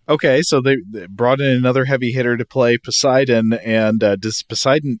cast. Okay, so they brought in another heavy hitter to play Poseidon, and does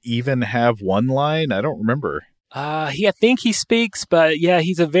Poseidon even have one line? I don't remember. I think he speaks, but yeah,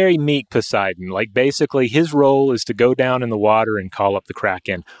 he's a very meek Poseidon. Like, basically, his role is to go down in the water and call up the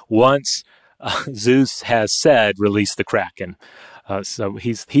Kraken. Once Zeus has said, release the Kraken. So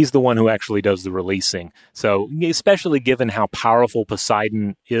he's the one who actually does the releasing. So especially given how powerful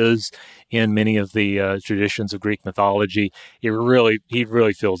Poseidon is in many of the traditions of Greek mythology, he really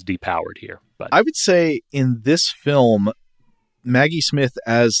feels depowered here. But I would say in this film, Maggie Smith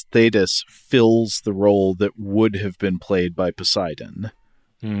as Thetis fills the role that would have been played by Poseidon.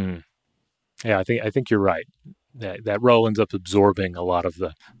 Yeah, I think you're right. That role ends up absorbing a lot of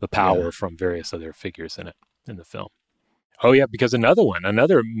the power from various other figures in the film. Oh, yeah, because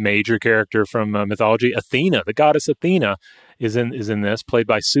another major character from mythology, Athena, the goddess Athena, is in this, played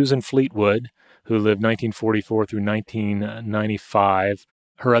by Susan Fleetwood, who lived 1944 through 1995.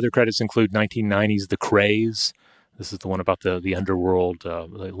 Her other credits include 1990's The Craze. This is the one about the underworld,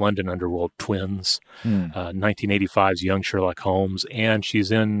 the London underworld twins. 1985's Young Sherlock Holmes. And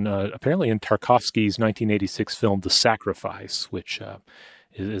she's apparently in Tarkovsky's 1986 film The Sacrifice, which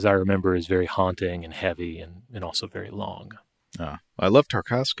as I remember, is very haunting and heavy and also very long. I love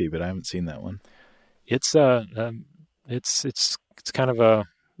Tarkovsky, but I haven't seen that one. It's kind of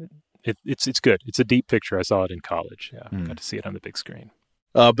it's good. It's a deep picture. I saw it in college. Yeah, got to see it on the big screen.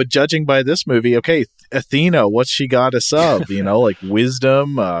 But judging by this movie, okay, Athena, what's she goddess of? Like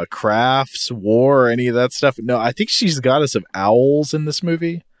wisdom, crafts, war, any of that stuff? No, I think she's goddess of owls in this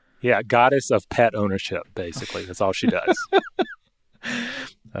movie. Yeah, goddess of pet ownership, basically. That's all she does.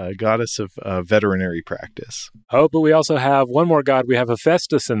 Goddess of veterinary practice. Oh, but we also have one more god. We have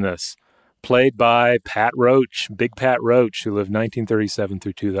Hephaestus in this, played by Pat Roach, Big Pat Roach, who lived 1937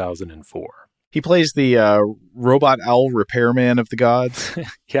 through 2004. He plays the robot owl repairman of the gods.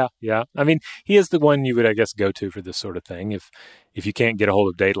 Yeah. I mean, he is the one you would, I guess, go to for this sort of thing. If you can't get a hold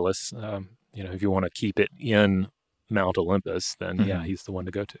of Daedalus, if you want to keep it in Mount Olympus, then yeah, he's the one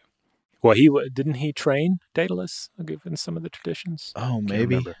to go to. Well, didn't he train Daedalus, given some of the traditions? Oh,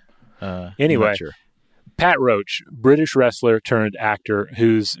 maybe. Anyway, sure. Pat Roach, British wrestler turned actor,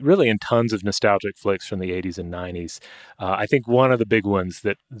 who's really in tons of nostalgic flicks from the 80s and 90s. I think one of the big ones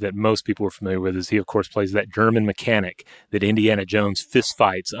that most people are familiar with is he, of course, plays that German mechanic that Indiana Jones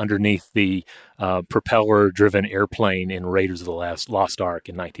fistfights underneath the propeller-driven airplane in Raiders of the Lost Ark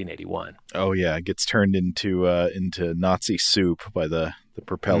in 1981. Oh, yeah. It gets turned into Nazi soup by the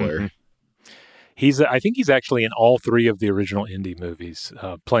propeller. Mm-hmm. I think he's actually in all three of the original Indy movies,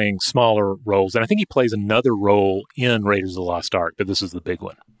 playing smaller roles. And I think he plays another role in Raiders of the Lost Ark, but this is the big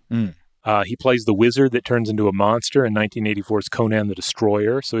one. He plays the wizard that turns into a monster in 1984's Conan the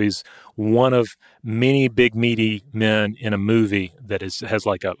Destroyer. So he's one of many big, meaty men in a movie that has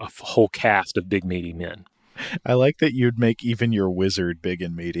like a whole cast of big, meaty men. I like that you'd make even your wizard big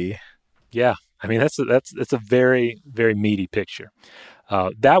and meaty. Yeah. I mean, that's a very, very meaty picture.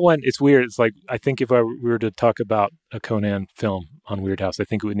 That one, it's weird. It's like, I think if we were to talk about a Conan film on Weird House, I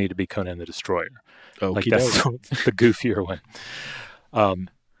think it would need to be Conan the Destroyer. Like that's the goofier one.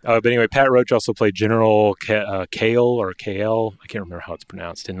 But anyway, Pat Roach also played General Kale, I can't remember how it's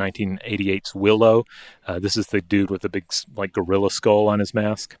pronounced, in 1988's Willow. This is the dude with the big like gorilla skull on his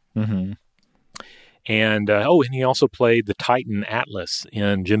mask. Mm-hmm. And he also played the Titan Atlas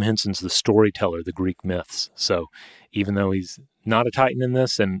in Jim Henson's The Storyteller, the Greek myths. So even though he's not a Titan in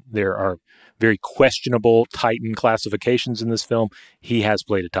this, and there are very questionable Titan classifications in this film, he has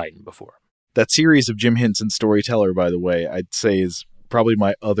played a Titan before. That series of Jim Henson Storyteller, by the way, I'd say is probably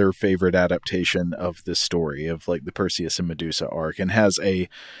my other favorite adaptation of this story, of like the Perseus and Medusa arc, and has a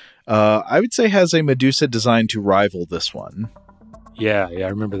I would say has a Medusa design to rival this one. Yeah, I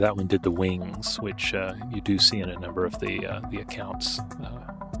remember that one did the wings, which you do see in a number of the accounts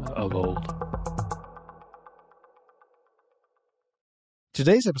of old.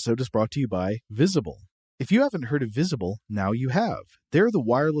 Today's episode is brought to you by Visible. If you haven't heard of Visible, now you have. They're the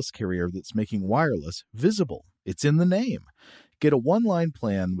wireless carrier that's making wireless visible. It's in the name. Get a one-line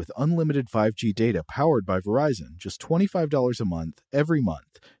plan with unlimited 5G data powered by Verizon, just $25 a month, every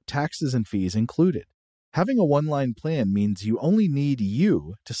month, taxes and fees included. Having a one-line plan means you only need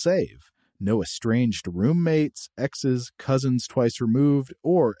you to save. No estranged roommates, exes, cousins twice removed,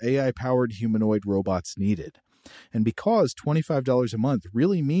 or AI-powered humanoid robots needed. And because $25 a month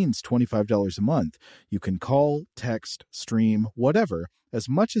really means $25 a month, you can call, text, stream, whatever, as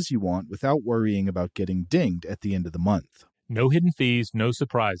much as you want without worrying about getting dinged at the end of the month. No hidden fees, no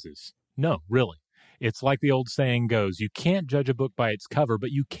surprises. No, really. It's like the old saying goes, you can't judge a book by its cover,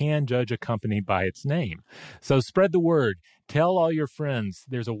 but you can judge a company by its name. So spread the word. Tell all your friends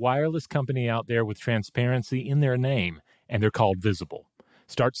there's a wireless company out there with transparency in their name, and they're called Visible.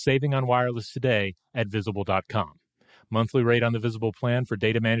 Start saving on wireless today at Visible.com. Monthly rate on the Visible plan for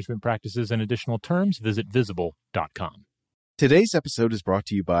data management practices and additional terms, visit Visible.com. Today's episode is brought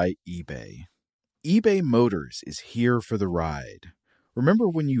to you by eBay. eBay Motors is here for the ride. Remember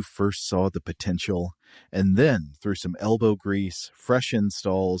when you first saw the potential? And then, through some elbow grease, fresh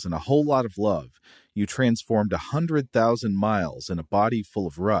installs, and a whole lot of love, you transformed 100,000 miles and a body full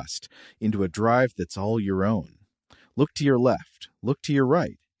of rust into a drive that's all your own. Look to your left. Look to your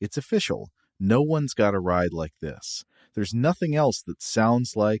right. It's official. No one's got a ride like this. There's nothing else that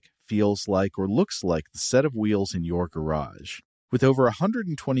sounds like, feels like, or looks like the set of wheels in your garage. With over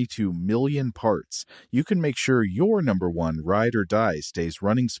 122 million parts, you can make sure your number one ride or die stays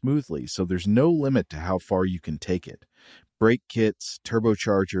running smoothly so there's no limit to how far you can take it. Brake kits,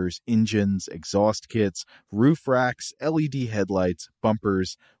 turbochargers, engines, exhaust kits, roof racks, LED headlights,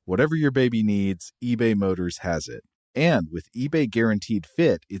 bumpers, whatever your baby needs, eBay Motors has it. And with eBay Guaranteed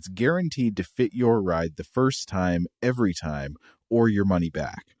Fit, it's guaranteed to fit your ride the first time, every time, or your money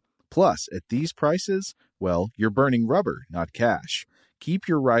back. Plus, at these prices, well, you're burning rubber, not cash. Keep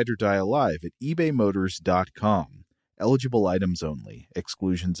your ride or die alive at ebaymotors.com. Eligible items only.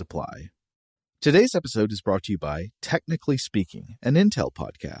 Exclusions apply. Today's episode is brought to you by Technically Speaking, an Intel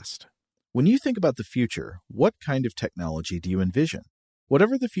podcast. When you think about the future, what kind of technology do you envision?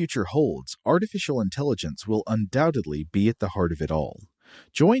 Whatever the future holds, artificial intelligence will undoubtedly be at the heart of it all.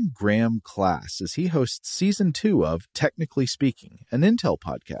 Join Graham Class as he hosts Season 2 of Technically Speaking, an Intel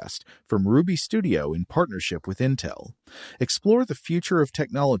podcast from Ruby Studio in partnership with Intel. Explore the future of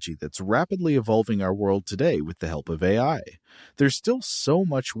technology that's rapidly evolving our world today with the help of AI. There's still so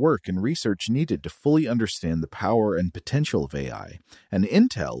much work and research needed to fully understand the power and potential of AI, and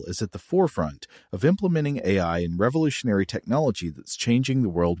Intel is at the forefront of implementing AI in revolutionary technology that's changing the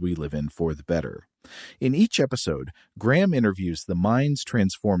world we live in for the better. In each episode, Graham interviews the minds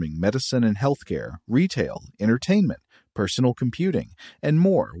transforming medicine and healthcare, retail, entertainment, personal computing, and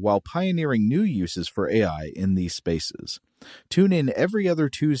more while pioneering new uses for AI in these spaces. Tune in every other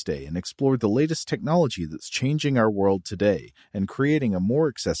Tuesday and explore the latest technology that's changing our world today and creating a more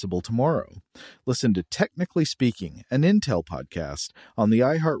accessible tomorrow. Listen to Technically Speaking, an Intel podcast on the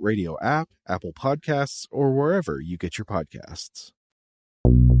iHeartRadio app, Apple Podcasts, or wherever you get your podcasts.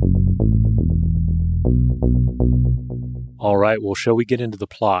 All right, well, shall we get into the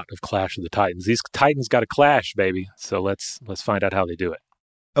plot of Clash of the Titans? These Titans got to clash, baby. So let's find out how they do it.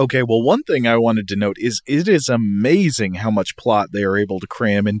 Okay, well, one thing I wanted to note is it is amazing how much plot they are able to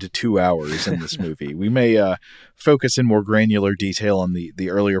cram into 2 hours in this movie. We may focus in more granular detail on the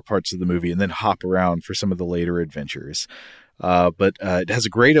earlier parts of the movie and then hop around for some of the later adventures. But it has a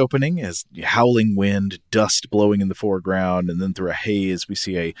great opening, as howling wind, dust blowing in the foreground, and then through a haze we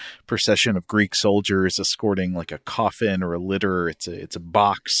see a procession of Greek soldiers escorting like a coffin or a litter. It's a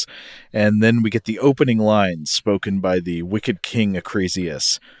box, and then we get the opening lines spoken by the wicked king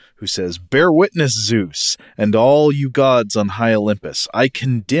Acrazius, who says, "Bear witness, Zeus, and all you gods on high Olympus, I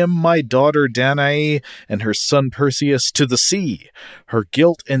condemn my daughter Danae and her son Perseus to the sea. Her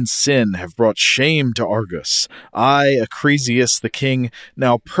guilt and sin have brought shame to Argos. I, Acrazius the king,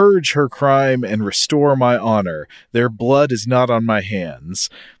 now purge her crime and restore my honor. Their blood is not on my hands."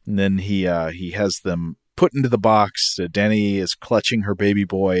 And then he has them put into the box. Danae is clutching her baby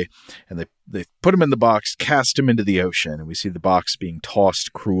boy, and they put him in the box, cast him into the ocean, and we see the box being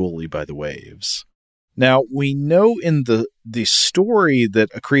tossed cruelly by the waves. Now, we know in the story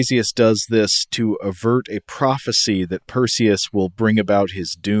that Acrazius does this to avert a prophecy that Perseus will bring about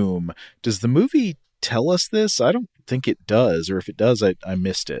his doom. Does the movie tell us this? I don't think it does, or if it does, I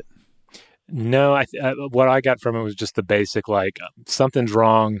missed it. No, what I got from it was just the basic, like, something's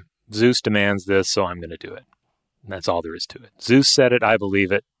wrong. Zeus demands this, so I'm going to do it. And that's all there is to it. Zeus said it. I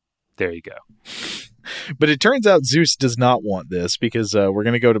believe it. There you go. But it turns out Zeus does not want this, because we're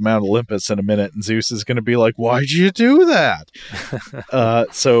going to go to Mount Olympus in a minute, and Zeus is going to be like, why'd you do that?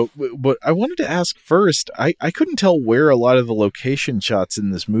 But I wanted to ask first, I couldn't tell where a lot of the location shots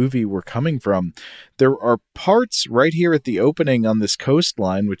in this movie were coming from. There are parts right here at the opening on this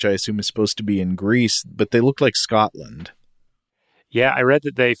coastline, which I assume is supposed to be in Greece, but they look like Scotland. Yeah, I read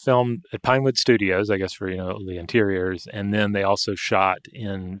that they filmed at Pinewood Studios, I guess, for, the interiors, and then they also shot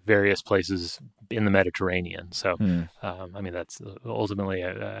in various places in the Mediterranean. So, that's ultimately,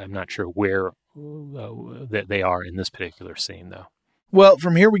 I'm not sure where they are in this particular scene, though. Well,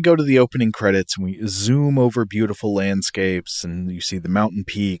 from here we go to the opening credits, and we zoom over beautiful landscapes, and you see the mountain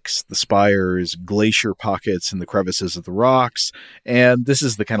peaks, the spires, glacier pockets, and the crevices of the rocks. And this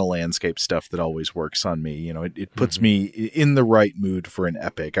is the kind of landscape stuff that always works on me. It puts me in the right mood for an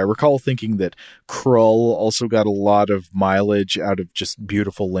epic. I recall thinking that Krull also got a lot of mileage out of just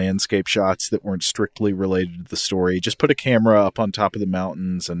beautiful landscape shots that weren't strictly related to the story. Just put a camera up on top of the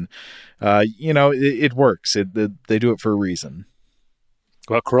mountains, and, it works. They do it for a reason.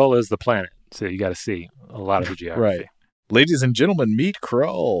 Well, Krull is the planet, so you got to see a lot of the geography. Right. Ladies and gentlemen, meet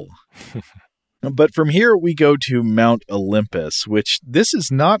Krull. But from here, we go to Mount Olympus, which this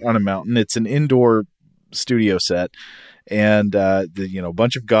is not on a mountain. It's an indoor studio set. And, a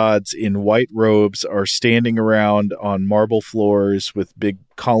bunch of gods in white robes are standing around on marble floors with big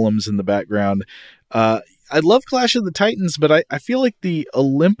columns in the background. I love Clash of the Titans, but I feel like the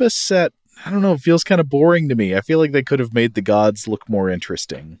Olympus set, I don't know, it feels kind of boring to me. I feel like they could have made the gods look more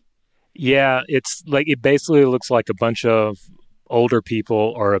interesting. Yeah, it's like, it basically looks like a bunch of older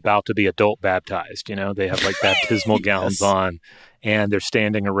people are about to be adult baptized. They have like baptismal gowns on, and they're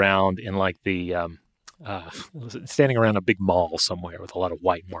standing around in like standing around a big mall somewhere with a lot of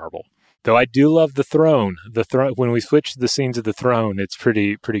white marble. Though I do love the throne. The throne, when we switch to the scenes of the throne, it's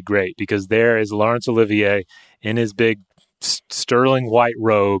pretty great, because there is Laurence Olivier in his big sterling white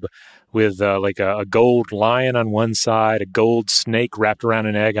robe, with like a gold lion on one side, a gold snake wrapped around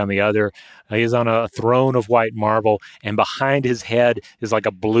an egg on the other. He's on a throne of white marble, and behind his head is like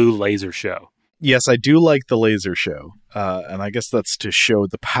a blue laser show. Yes, I do like the laser show, and I guess that's to show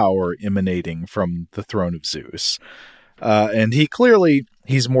the power emanating from the throne of Zeus. And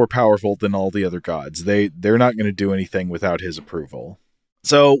he's more powerful than all the other gods. They're not going to do anything without his approval.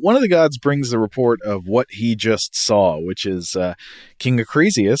 So one of the gods brings the report of what he just saw, which is King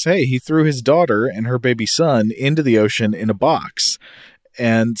Acrisius. Hey, he threw his daughter and her baby son into the ocean in a box.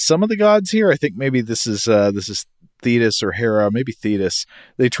 And some of the gods here, I think maybe this is Thetis or Hera, maybe Thetis.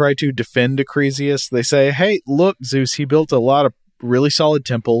 They try to defend Acrisius. They say, hey, look, Zeus, he built a lot of really solid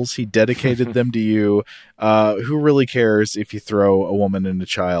temples. He dedicated them to you. Who really cares if you throw a woman and a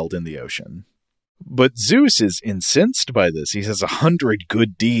child in the ocean? But Zeus is incensed by this. He says 100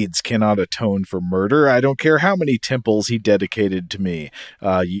 good deeds cannot atone for murder. I don't care how many temples he dedicated to me.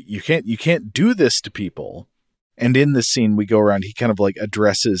 You can't do this to people. And in this scene, we go around, he kind of like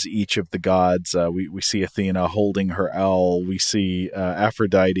addresses each of the gods. We see Athena holding her owl. We see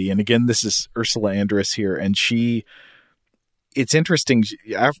Aphrodite. And again, this is Ursula Andress here. And it's interesting,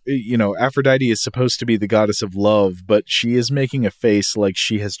 Aphrodite is supposed to be the goddess of love, but she is making a face like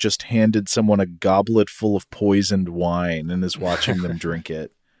she has just handed someone a goblet full of poisoned wine and is watching them drink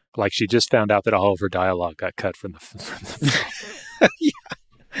it. Like she just found out that all of her dialogue got cut from the film. Yeah.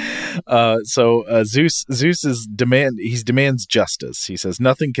 Zeus demands justice. He says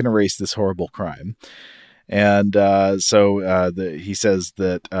nothing can erase this horrible crime. And he says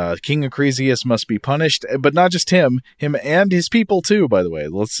that King Acrisius must be punished, but not just him and his people too, by the way.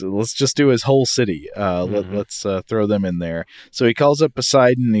 Let's just do his whole city. Let's throw them in there. So he calls up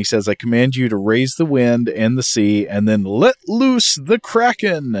Poseidon and he says, I command you to raise the wind and the sea and then let loose the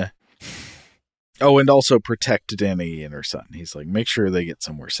Kraken. Oh, and also protect Danae and her son. He's like, make sure they get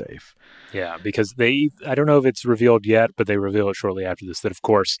somewhere safe. Yeah, because I don't know if it's revealed yet, but they reveal it shortly after this, that of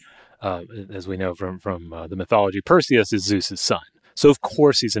course, as we know from the mythology, Perseus is Zeus's son. So of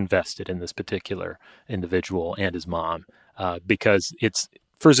course he's invested in this particular individual and his mom, because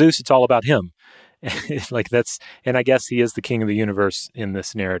for Zeus, it's all about him. And I guess he is the king of the universe in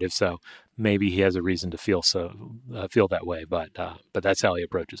this narrative. So maybe he has a reason to feel that way, but that's how he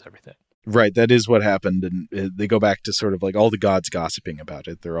approaches everything. Right, that is what happened, and they go back to sort of like all the gods gossiping about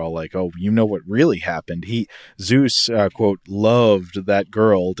it. They're all like, oh, you know what really happened? Zeus, quote, loved that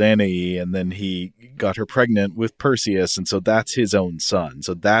girl, Danae, and then he got her pregnant with Perseus, and so that's his own son.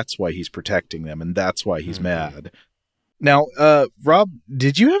 So that's why he's protecting them, and that's why he's mad. Now, Rob,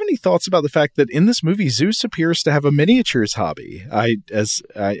 did you have any thoughts about the fact that in this movie, Zeus appears to have a miniatures hobby?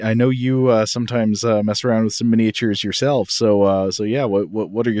 I know you sometimes mess around with some miniatures yourself. So yeah,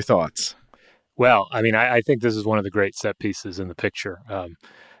 what are your thoughts? Well, I mean, I think this is one of the great set pieces in the picture.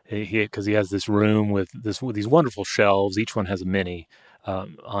 Because he has this room with these wonderful shelves. Each one has a mini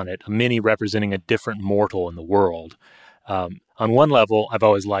on it, a mini representing a different mortal in the world. On one level, I've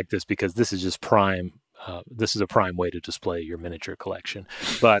always liked this because this is just prime. This is a prime way to display your miniature collection,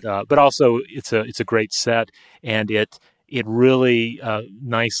 but also it's a great set, and it really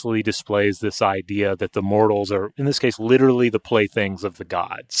nicely displays this idea that the mortals are, in this case, literally the playthings of the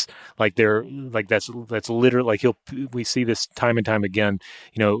gods. Like that's literally, like we see this time and time again.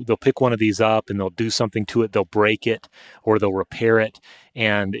 They'll pick one of these up and they'll do something to it. They'll break it or they'll repair it,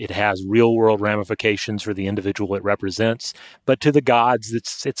 and it has real world ramifications for the individual it represents. But to the gods,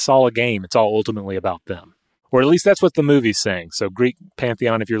 it's all a game. It's all ultimately about them. Or at least that's what the movie's saying. So Greek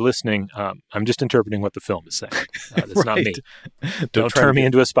Pantheon, if you're listening, I'm just interpreting what the film is saying. That's right. Not me. Don't turn me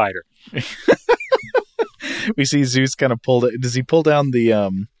into a spider. We see Zeus kind of does he pull down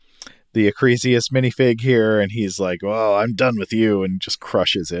the Acrisius minifig here? And he's like, well, I'm done with you, and just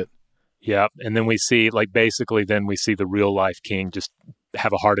crushes it. Yeah. And then we see, then we see the real life king just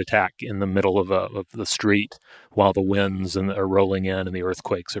have a heart attack in the middle of the street while the winds are rolling in and the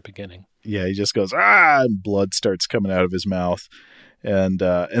earthquakes are beginning. Yeah, he just goes, and blood starts coming out of his mouth. And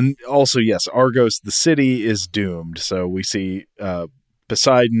also, yes, Argos, the city, is doomed. So we see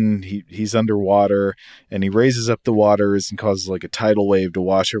Poseidon, he's underwater, and he raises up the waters and causes like a tidal wave to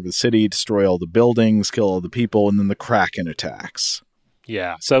wash over the city, destroy all the buildings, kill all the people, and then the Kraken attacks.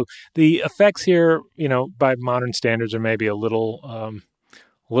 Yeah, so the effects here, by modern standards are maybe a little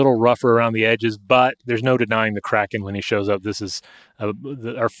rougher around the edges, but there's no denying the Kraken when he shows up. This is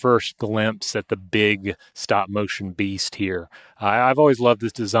our first glimpse at the big stop motion beast here. I've always loved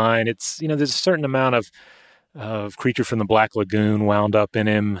this design. It's, there's a certain amount of creature from the Black Lagoon wound up in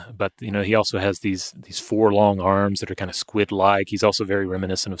him, but he also has these four long arms that are kind of squid-like. He's also very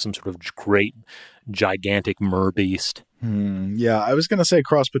reminiscent of some sort of great, gigantic mer beast. Yeah, I was going to say a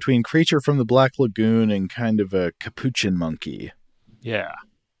cross between creature from the Black Lagoon and kind of a capuchin monkey. Yeah.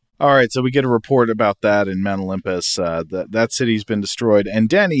 All right, so we get a report about that in Mount Olympus. That city's been destroyed, and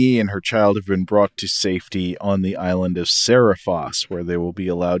Danae and her child have been brought to safety on the island of Seriphos, where they will be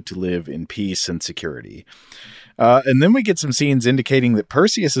allowed to live in peace and security. And then we get some scenes indicating that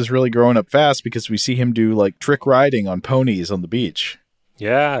Perseus is really growing up fast because we see him do like trick riding on ponies on the beach.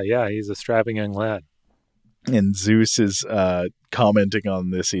 Yeah, he's a strapping young lad. And Zeus is commenting on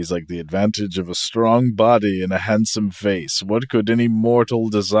this. He's like, the advantage of a strong body and a handsome face. What could any mortal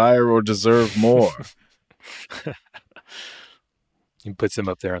desire or deserve more? He puts him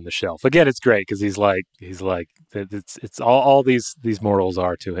up there on the shelf. Again, it's great because he's like it's all these mortals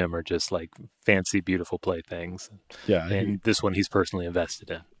are to him are just like fancy, beautiful playthings. Yeah. And this one he's personally invested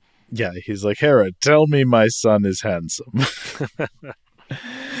in. Yeah, he's like, Hera, tell me my son is handsome.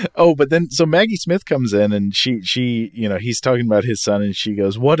 Oh, but then, so Maggie Smith comes in and she, he's talking about his son and she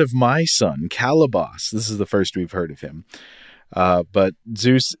goes, what of my son, Calibos? This is the first we've heard of him. But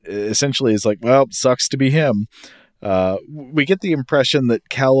Zeus essentially is like, well, sucks to be him. We get the impression that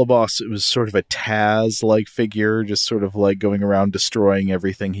Calibos was sort of a Taz-like figure, just sort of like going around destroying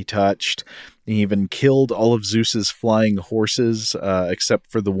everything he touched. He even killed all of Zeus's flying horses,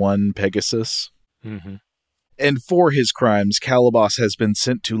 except for the one Pegasus. Mm-hmm. And for his crimes, Calibos has been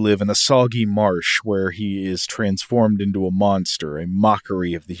sent to live in a soggy marsh where he is transformed into a monster, a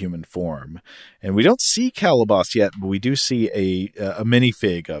mockery of the human form. And we don't see Calibos yet, but we do see a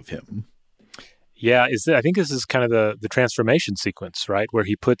minifig of him. Yeah, I think this is kind of the transformation sequence, right? Where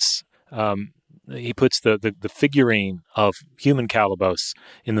he puts the figurine of human Calibos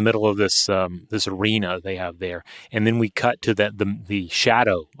in the middle of this arena they have there, and then we cut to the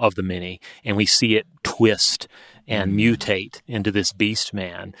shadow of the mini, and we see it twist and mutate into this beast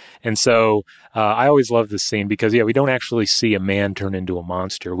man. And so I always love this scene because we don't actually see a man turn into a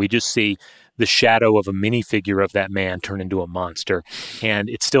monster. We just see the shadow of a minifigure of that man turn into a monster, and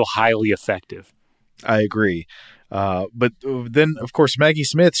it's still highly effective. I agree. But then, of course, Maggie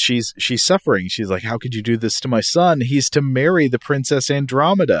Smith, she's suffering. She's like, how could you do this to my son? He's to marry the Princess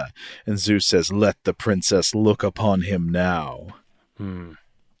Andromeda. And Zeus says, let the princess look upon him now.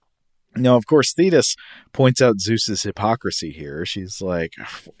 Now, of course, Thetis points out Zeus's hypocrisy here. She's like,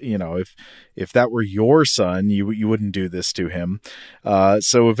 if that were your son, you wouldn't do this to him.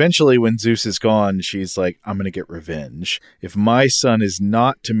 So eventually when Zeus is gone, she's like, I'm going to get revenge. If my son is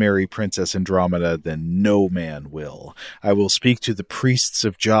not to marry Princess Andromeda, then no man will. I will speak to the priests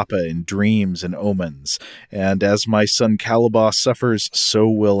of Joppa in dreams and omens. And as my son Calibos suffers, so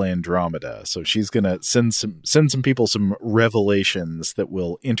will Andromeda. So she's going to send some people some revelations that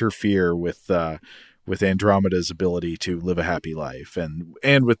will interfere with Andromeda's ability to live a happy life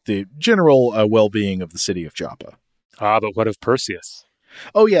and with the general well-being of the city of Joppa. But what of Perseus?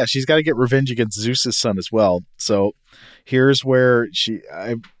 Oh yeah, she's got to get revenge against Zeus's son as well. So here's where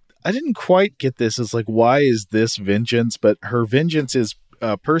I didn't quite get this. It's like, why is this vengeance? But her vengeance is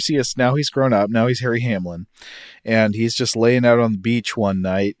Perseus. Now he's grown up. Now he's Harry Hamlin, and he's just laying out on the beach one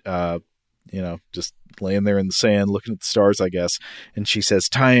night, just laying there in the sand, looking at the stars, I guess. And she says,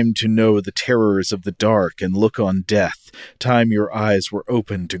 time to know the terrors of the dark and look on death. Time your eyes were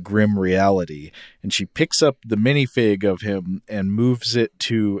open to grim reality. And she picks up the minifig of him and moves it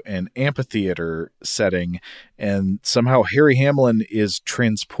to an amphitheater setting. And somehow Harry Hamlin is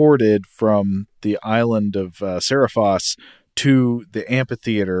transported from the island of Seriphos to the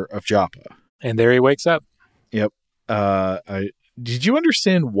amphitheater of Joppa. And there he wakes up. Yep. Did you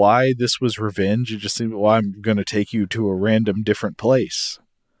understand why this was revenge? It just seemed, well, I'm going to take you to a random different place.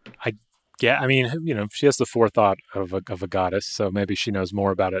 She has the forethought of a goddess, so maybe she knows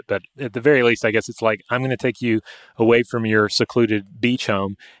more about it. But at the very least, I guess it's like, I'm going to take you away from your secluded beach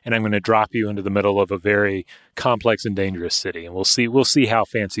home, and I'm going to drop you into the middle of a very complex and dangerous city, and we'll see how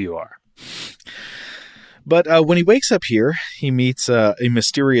fancy you are. But when he wakes up here, he meets a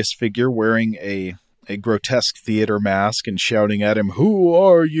mysterious figure wearing a grotesque theater mask and shouting at him, "Who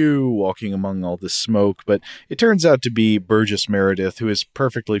are you?" walking among all this smoke. But it turns out to be Burgess Meredith, who is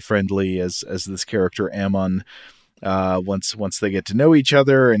perfectly friendly as this character Ammon. Once they get to know each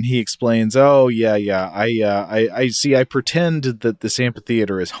other, and he explains, I see. I pretend that this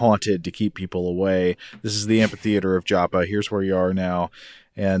amphitheater is haunted to keep people away. This is the amphitheater of Joppa. Here's where you are now.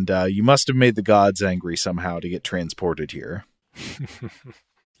 And you must have made the gods angry somehow to get transported here.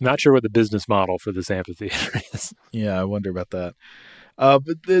 Not sure what the business model for this amphitheater is. Yeah, I wonder about that.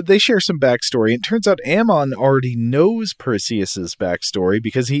 But they share some backstory. It turns out Ammon already knows Perseus's backstory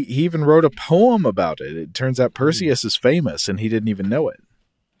because he even wrote a poem about it. It turns out Perseus is famous, and he didn't even know it.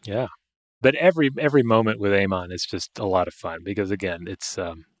 Yeah, but every moment with Ammon is just a lot of fun because, again, it's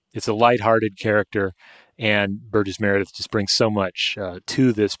a lighthearted character, and Burgess Meredith just brings so much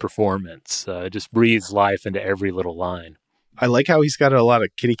to this performance. It just breathes life into every little line. I like how he's got a lot of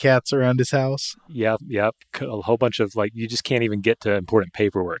kitty cats around his house. Yep. A whole bunch of, you just can't even get to important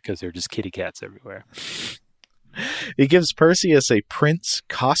paperwork because there are just kitty cats everywhere. He gives Perseus a prince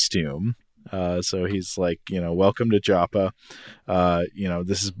costume. So he's like, welcome to Joppa.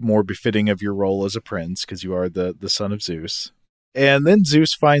 This is more befitting of your role as a prince because you are the son of Zeus. And then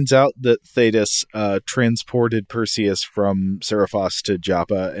Zeus finds out that Thetis transported Perseus from Seriphos to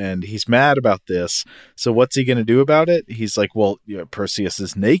Joppa, and he's mad about this. So what's he going to do about it? He's like, well, Perseus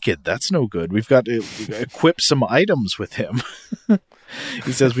is naked. That's no good. We've got to equip some items with him.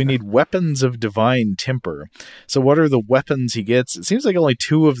 He says we need weapons of divine temper. So what are the weapons he gets? It seems like only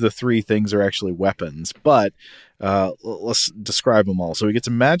 2 of the 3 things are actually weapons, but let's describe them all. So he gets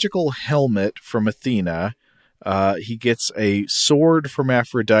a magical helmet from Athena. He gets a sword from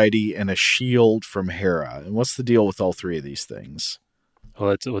Aphrodite and a shield from Hera. And what's the deal with all 3 of these things?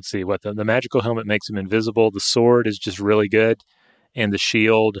 Well, let's see. What the magical helmet makes him invisible. The sword is just really good. And the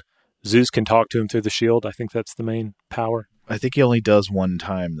shield, Zeus can talk to him through the shield. I think that's the main power. I think he only does one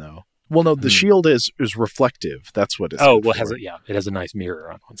time, though. Well, no, the shield is reflective. That's what it's. Oh, well, it has a nice mirror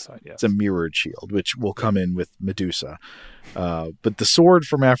on one side. Yes. It's a mirrored shield, which will come in with Medusa. But the sword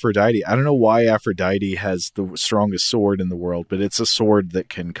from Aphrodite, I don't know why Aphrodite has the strongest sword in the world, but it's a sword that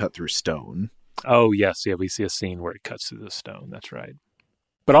can cut through stone. Oh, yes. Yeah, we see a scene where it cuts through the stone. That's right.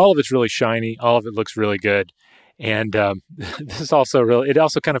 But all of it's really shiny. All of it looks really good. And this is also it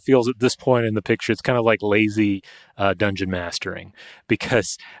also kind of feels at this point in the picture, it's kind of like lazy dungeon mastering,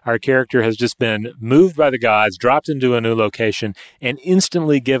 because our character has just been moved by the gods, dropped into a new location, and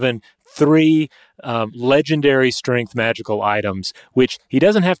instantly given 3 legendary strength magical items, which he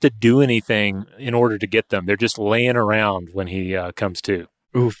doesn't have to do anything in order to get them. They're just laying around when he comes to.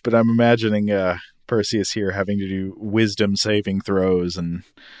 Oof, but I'm imagining Perseus here having to do wisdom saving throws, and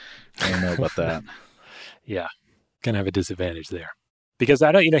I don't know about that. Yeah. Going to have a disadvantage there because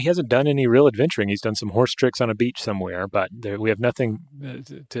he hasn't done any real adventuring. He's done some horse tricks on a beach somewhere, but we have nothing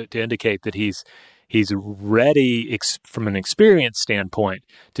to indicate that he's He's ready from an experience standpoint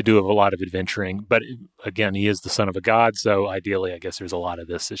to do a lot of adventuring. But again, he is the son of a god. So ideally, I guess there's a lot of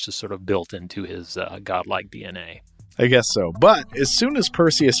this that's just sort of built into his godlike DNA. I guess so. But as soon as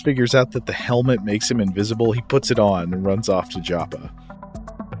Perseus figures out that the helmet makes him invisible, he puts it on and runs off to Joppa.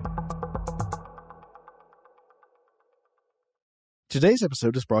 Today's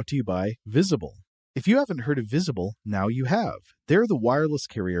episode is brought to you by Visible. If you haven't heard of Visible, now you have. They're the wireless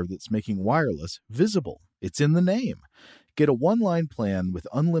carrier that's making wireless visible. It's in the name. Get a one-line plan with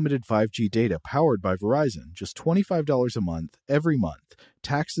unlimited 5G data powered by Verizon, just $25 a month, every month,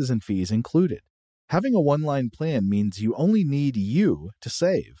 taxes and fees included. Having a one-line plan means you only need you to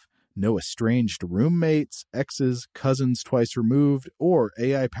save. No estranged roommates, exes, cousins twice removed, or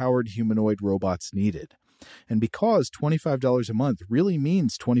AI-powered humanoid robots needed. And because $25 a month really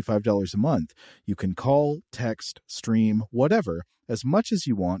means $25 a month, you can call, text, stream, whatever, as much as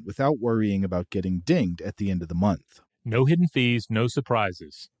you want without worrying about getting dinged at the end of the month. No hidden fees, no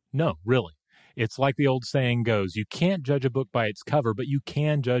surprises. No, really. It's like the old saying goes, you can't judge a book by its cover, but you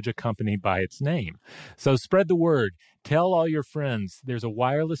can judge a company by its name. So spread the word. Tell all your friends there's a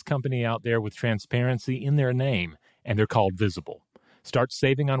wireless company out there with transparency in their name, and they're called Visible. Start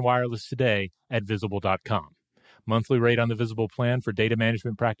saving on wireless today at Visible.com. Monthly rate on the Visible plan for data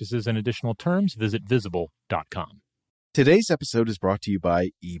management practices and additional terms, visit Visible.com. Today's episode is brought to you by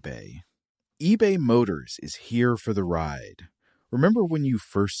eBay. eBay Motors is here for the ride. Remember when you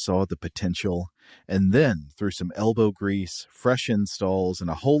first saw the potential? And then, through some elbow grease, fresh installs, and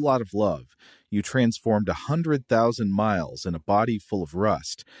a whole lot of love, you transformed 100,000 miles and a body full of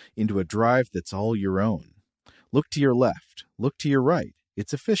rust into a drive that's all your own. Look to your left. Look to your right.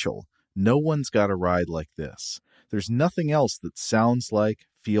 It's official. No one's got a ride like this. There's nothing else that sounds like,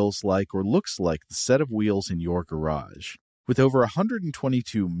 feels like, or looks like the set of wheels in your garage. With over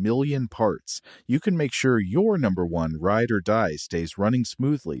 122 million parts, you can make sure your number one ride or die stays running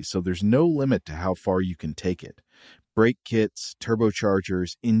smoothly, so there's no limit to how far you can take it. Brake kits,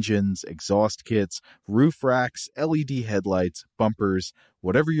 turbochargers, engines, exhaust kits, roof racks, LED headlights, bumpers,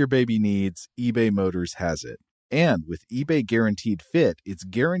 whatever your baby needs, eBay Motors has it. And with eBay Guaranteed Fit, it's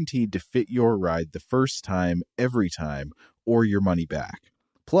guaranteed to fit your ride the first time, every time, or your money back.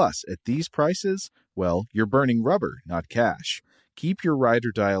 Plus, at these prices, well, you're burning rubber, not cash. Keep your ride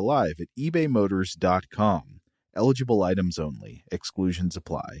or die alive at ebaymotors.com. Eligible items only. Exclusions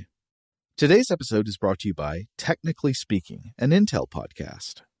apply. Today's episode is brought to you by Technically Speaking, an Intel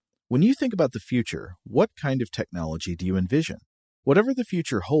podcast. When you think about the future, what kind of technology do you envision? Whatever the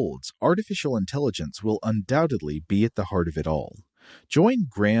future holds, artificial intelligence will undoubtedly be at the heart of it all. Join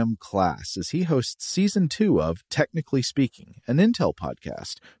Graham Class as he hosts Season 2 of Technically Speaking, an Intel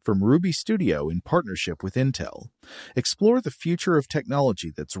podcast from Ruby Studio in partnership with Intel. Explore the future of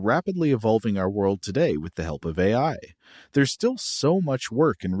technology that's rapidly evolving our world today with the help of AI. There's still so much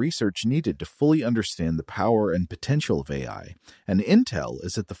work and research needed to fully understand the power and potential of AI, and Intel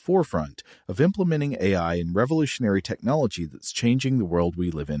is at the forefront of implementing AI in revolutionary technology that's changing the world we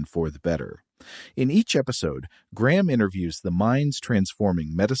live in for the better. In each episode, Graham interviews the minds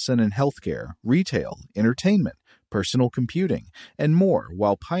transforming medicine and healthcare, retail, entertainment, personal computing, and more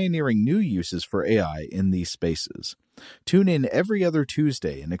while pioneering new uses for AI in these spaces. Tune in every other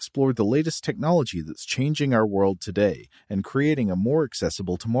Tuesday and explore the latest technology that's changing our world today and creating a more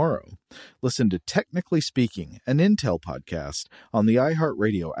accessible tomorrow. Listen to Technically Speaking, an Intel podcast on the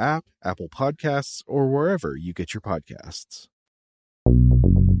iHeartRadio app, Apple Podcasts, or wherever you get your podcasts.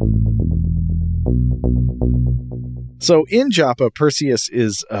 So in Joppa, Perseus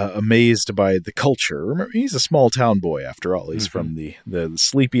is amazed by the culture. Remember, he's a small town boy after all. He's from the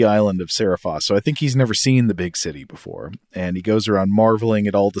sleepy island of Seriphos. So I think he's never seen the big city before. And he goes around marveling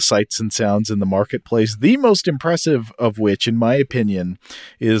at all the sights and sounds in the marketplace. The most impressive of which, in my opinion,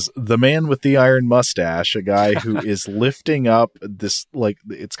 is the man with the iron mustache, a guy who is lifting up this, like,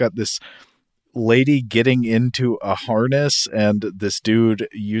 it's got this lady getting into a harness, and this dude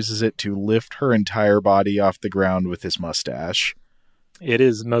uses it to lift her entire body off the ground with his mustache. It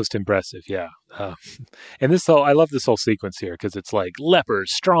is most impressive, yeah. And I love this whole sequence here because it's like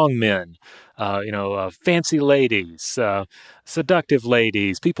lepers, strong men, fancy ladies, seductive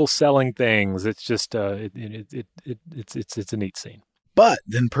ladies, people selling things. It's just it's a neat scene. But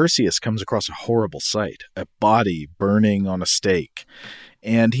then Perseus comes across a horrible sight, a body burning on a stake.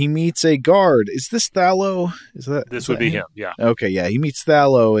 And he meets a guard. Is this Thallo? This would be him, yeah. Okay, yeah. He meets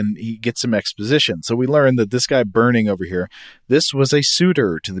Thallo and he gets some exposition. So we learn that this guy burning over here, this was a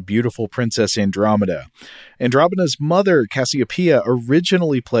suitor to the beautiful Princess Andromeda. Andromeda's mother, Cassiopeia,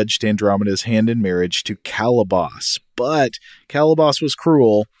 originally pledged Andromeda's hand in marriage to Calibos. But Calibos was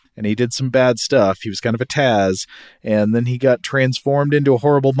cruel and he did some bad stuff. He was kind of a Taz, and then he got transformed into a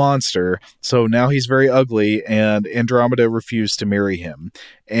horrible monster. So now he's very ugly, and Andromeda refused to marry him.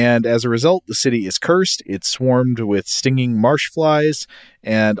 And as a result, the city is cursed. It's swarmed with stinging marsh flies.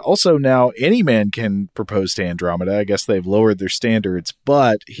 And also now any man can propose to Andromeda. I guess they've lowered their standards,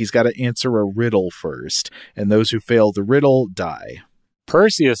 but he's got to answer a riddle first. And those who fail the riddle die.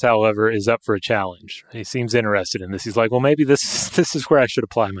 Perseus, however, is up for a challenge. He seems interested in this. He's like, well, maybe this is where I should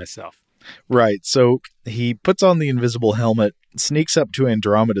apply myself. Right. So he puts on the invisible helmet, sneaks up to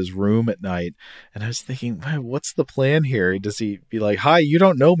Andromeda's room at night. And I was thinking, man, what's the plan here? Does he be like, hi, you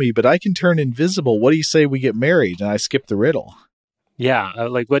don't know me, but I can turn invisible. What do you say we get married? And I skip the riddle. Yeah.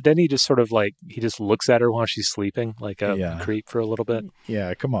 What didn't he just sort of like, he just looks at her while she's sleeping, like a creep for a little bit?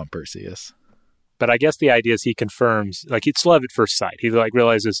 Yeah. Come on, Perseus. But I guess the idea is he confirms, like it's love at first sight. He like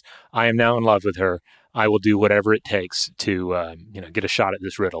realizes, I am now in love with her. I will do whatever it takes to, get a shot at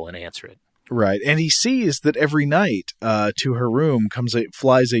this riddle and answer it. Right. And he sees that every night to her room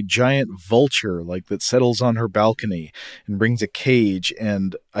flies a giant vulture like that settles on her balcony and brings a cage.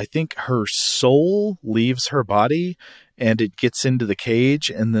 And I think her soul leaves her body and it gets into the cage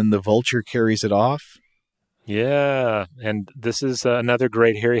and then the vulture carries it off. Yeah, and this is another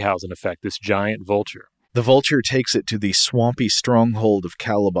great Harryhausen effect, this giant vulture. The vulture takes it to the swampy stronghold of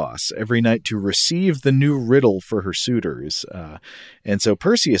Calabas every night to receive the new riddle for her suitors. And so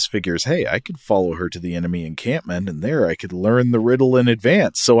Perseus figures, hey, I could follow her to the enemy encampment, and there I could learn the riddle in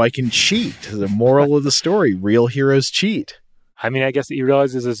advance so I can cheat. The moral of the story, real heroes cheat. I mean, I guess he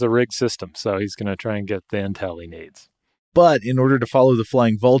realizes it's a rigged system, so he's going to try and get the intel he needs. But in order to follow the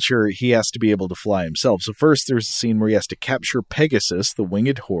flying vulture, he has to be able to fly himself. So first there's a scene where he has to capture Pegasus, the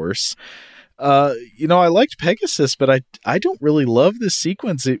winged horse. I liked Pegasus, but I don't really love this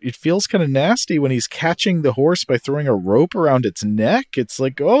sequence. It feels kind of nasty when he's catching the horse by throwing a rope around its neck. It's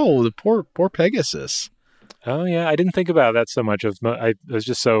like, oh, the poor Pegasus. Oh, yeah. I didn't think about that so much. I was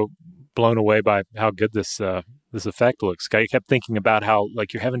just so blown away by how good this effect looks. I kept thinking about how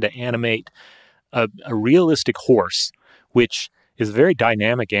like you're having to animate a realistic horse, which is a very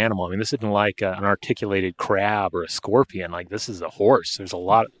dynamic animal. I mean, this isn't like an articulated crab or a scorpion. Like this is a horse. That's a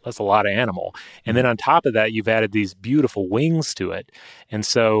lot of animal. And then on top of that, you've added these beautiful wings to it. And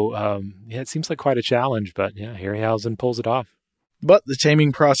so, it seems like quite a challenge, but yeah, Harryhausen pulls it off. But the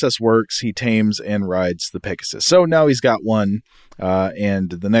taming process works. He tames and rides the Pegasus. So now he's got one.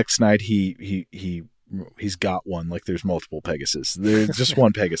 And the next night he's got one. Like there's multiple Pegasus. There's just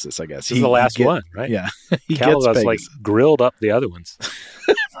one Pegasus, I guess. This is the last one, right? Yeah. Calabas like grilled up the other ones.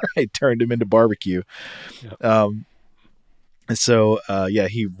 Right. Turned him into barbecue. Yep.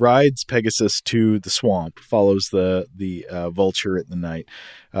 He rides Pegasus to the swamp, follows the vulture at the night.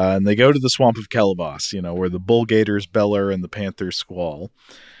 And they go to the swamp of Calabas, where the bull gators beller and the panthers squall.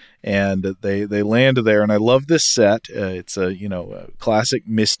 And they land there, and I love this set. It's a classic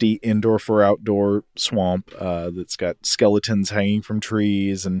misty indoor for outdoor swamp that's got skeletons hanging from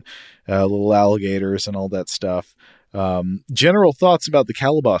trees and little alligators and all that stuff. General thoughts about the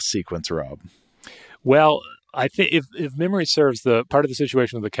Calabas sequence, Rob? Well, I think if memory serves, the part of the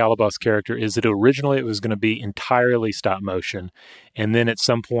situation with the Calabas character is that originally it was going to be entirely stop motion, and then at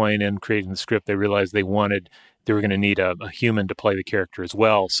some point in creating the script, they realized they were going to need a human to play the character as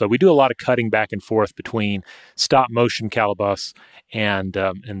well. So we do a lot of cutting back and forth between stop motion Calabas and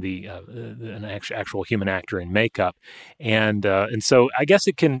an actual human actor in makeup, and so I guess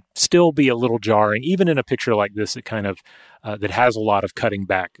it can still be a little jarring, even in a picture like this. It kind of that has a lot of cutting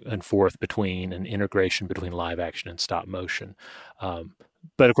back and forth between and integration between live action and stop motion.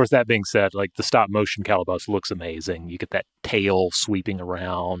 But of course, that being said, like the stop motion Calabas looks amazing. You get that tail sweeping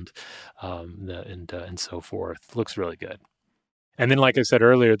around, and so forth. Looks really good. And then, like I said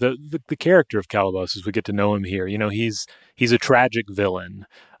earlier, the character of Calabas, as we get to know him here, he's a tragic villain.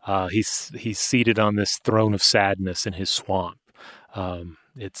 He's seated on this throne of sadness in his swamp.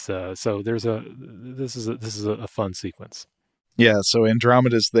 This is a fun sequence. Yeah, so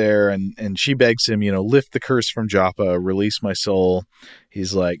Andromeda's there, and she begs him, lift the curse from Joppa, release my soul.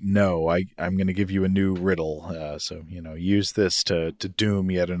 He's like, no, I'm going to give you a new riddle. So use this to doom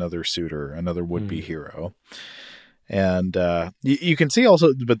yet another suitor, another would-be hero. And you can see also,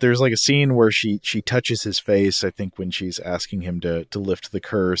 but there's like a scene where she touches his face, I think, when she's asking him to lift the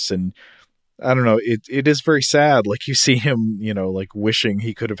curse. And I don't know, it is very sad. Like you see him, like wishing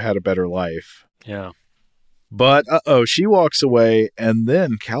he could have had a better life. Yeah. But, she walks away, and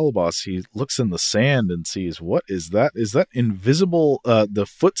then Calabas, he looks in the sand and sees, what is that? Is that invisible, the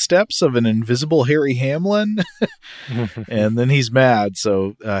footsteps of an invisible Harry Hamlin? And then he's mad.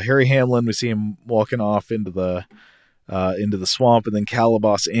 So Harry Hamlin, we see him walking off into the into the swamp, and then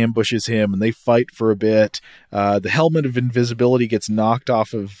Calibos ambushes him, and they fight for a bit. The helmet of invisibility gets knocked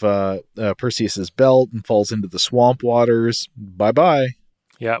off of Perseus's belt and falls into the swamp waters. Bye-bye.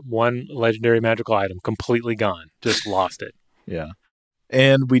 Yeah, one legendary magical item completely gone. Just lost it. Yeah.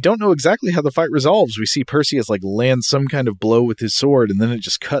 And we don't know exactly how the fight resolves. We see Perseus land some kind of blow with his sword, and then it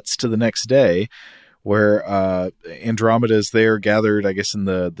just cuts to the next day, where Andromeda is there, gathered, I guess, in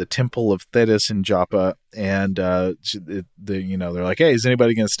the temple of Thetis in Joppa, and they're like, "Hey, is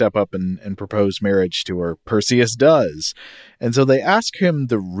anybody going to step up and propose marriage to her?" Perseus does, and so they ask him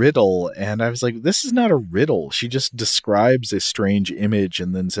the riddle, and I was like, "This is not a riddle." She just describes a strange image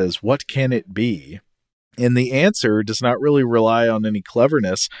and then says, "What can it be?" And the answer does not really rely on any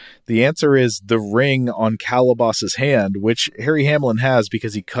cleverness. The answer is the ring on Calibos's hand, which Harry Hamlin has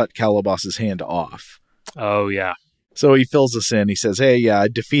because he cut Calibos's hand off. Oh, yeah. So he fills us in. He says, "Hey, yeah, I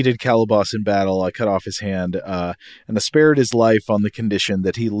defeated Calibos in battle. I cut off his hand, and I spared his life on the condition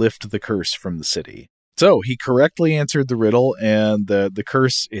that he lift the curse from the city." So he correctly answered the riddle, and the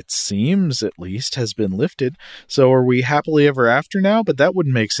curse, it seems at least, has been lifted. So are we happily ever after now? But that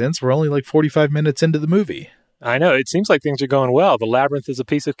wouldn't make sense. We're only like 45 minutes into the movie. I know. It seems like things are going well. The labyrinth is a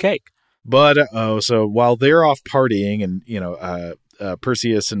piece of cake. But, so while they're off partying and,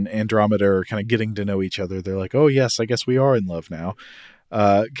 Perseus and Andromeda are kind of getting to know each other, they're like, "Oh, yes, I guess we are in love now."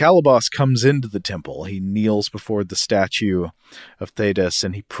 Calibos comes into the temple. He kneels before the statue of Thetis,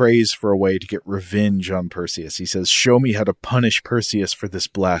 and he prays for a way to get revenge on Perseus. He says, "Show me how to punish Perseus for this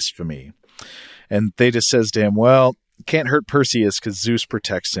blasphemy." And Thetis says to him, "Well, can't hurt Perseus because Zeus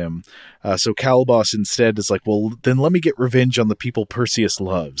protects him." So Calibos instead is like, "Well, then let me get revenge on the people Perseus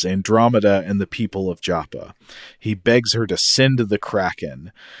loves, Andromeda and the people of Joppa." He begs her to send the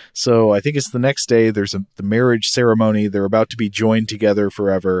Kraken. So I think it's the next day. There's the marriage ceremony. They're about to be joined together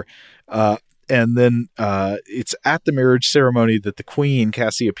forever. And then it's at the marriage ceremony that the queen,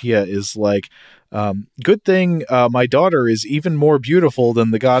 Cassiopeia, is like, "Good thing my daughter is even more beautiful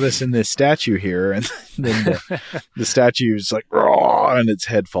than the goddess in this statue here." And then the statue is like, "Raw," and its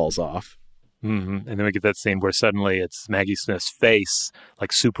head falls off. Mm-hmm. And then we get that scene where suddenly it's Maggie Smith's face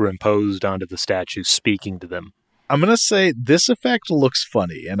like superimposed onto the statue speaking to them. I'm going to say this effect looks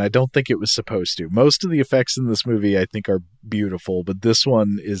funny, and I don't think it was supposed to. Most of the effects in this movie, I think, are beautiful, but this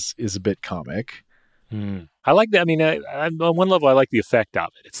one is a bit comic. I like that. I mean, on one level, I like the effect of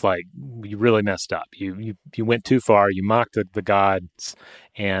it. It's like you really messed up. You went too far. You mocked the gods,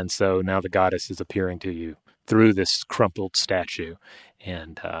 and so now the goddess is appearing to you through this crumpled statue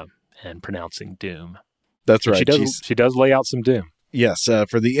and pronouncing doom. That's right. She does lay out some doom. Yes,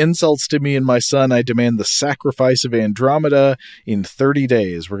 for the insults to me and my son, I demand the sacrifice of Andromeda. In 30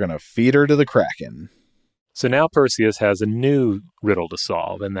 days, we're going to feed her to the Kraken. So now Perseus has a new riddle to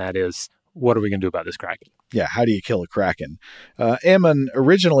solve, and that is, what are we going to do about this Kraken? Yeah, how do you kill a Kraken? Ammon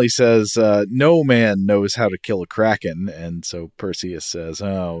originally says, "No man knows how to kill a Kraken," and so Perseus says,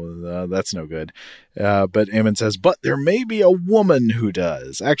 "Oh, that's no good." But Ammon says, "But there may be a woman who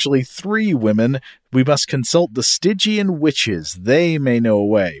does. Actually, 3 women. We must consult the Stygian witches. They may know a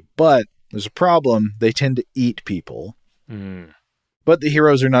way. But there's a problem. They tend to eat people." But the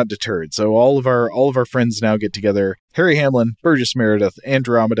heroes are not deterred, so all of our friends now get together. Harry Hamlin, Burgess Meredith,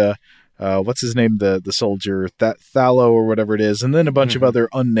 Andromeda, what's his name? The soldier, Thallo or whatever it is, and then a bunch of other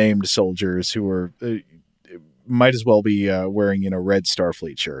unnamed soldiers who are might as well be wearing red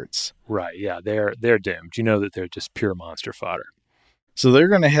Starfleet shirts. Right? Yeah, they're doomed. You know that they're just pure monster fodder. So they're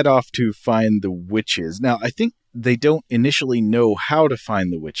going to head off to find the witches. Now, I think they don't initially know how to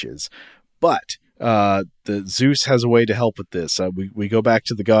find the witches, but the Zeus has a way to help with this. We go back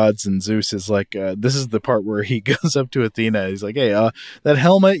to the gods, and Zeus is like, this is the part where he goes up to Athena. He's like, "Hey, that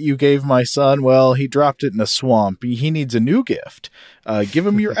helmet you gave my son, well, he dropped it in a swamp. He needs a new gift. Give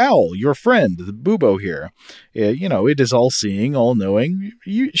him your owl, your friend, the Bubo here. It is all-seeing, all-knowing.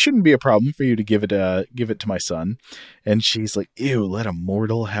 It shouldn't be a problem for you to give it to my son." And she's like, "Ew, let a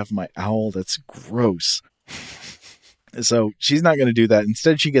mortal have my owl? That's gross." So she's not going to do that.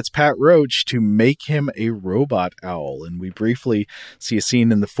 Instead, she gets Pat Roach to make him a robot owl. And we briefly see a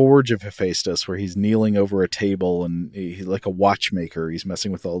scene in the Forge of Hephaestus where he's kneeling over a table and he's like a watchmaker. He's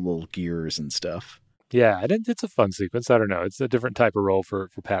messing with all the little gears and stuff. Yeah, it's a fun sequence. I don't know. It's a different type of role for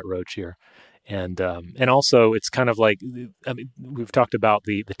Pat Roach here. And also it's kind of like, I mean, we've talked about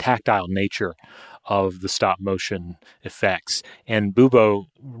the tactile nature of the stop motion effects, and Bubo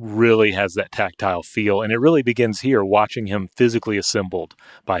really has that tactile feel, and it really begins here watching him physically assembled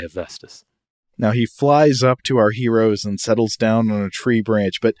by Hephaestus. Now, he flies up to our heroes and settles down on a tree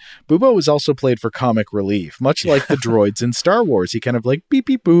branch, but Bubo is also played for comic relief, much like the droids in Star Wars. He kind of like beep,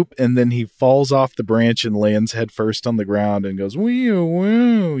 beep, boop, and then he falls off the branch and lands head first on the ground and goes, wee,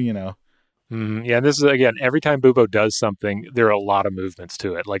 woo, you know. Yeah, this is, again, every time Bubo does something, there are a lot of movements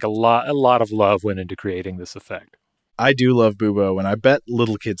to it. Like a lot of love went into creating this effect. I do love Bubo, and I bet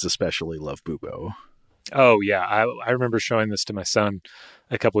little kids especially love Bubo. Oh, yeah. I remember showing this to my son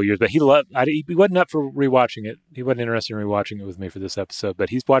a couple of years, but he wasn't up for rewatching it. He wasn't interested in rewatching it with me for this episode, but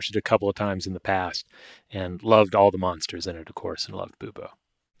he's watched it a couple of times in the past and loved all the monsters in it, of course, and loved Bubo.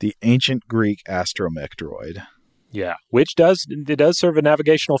 The ancient Greek astromech droid. Yeah, which does serve a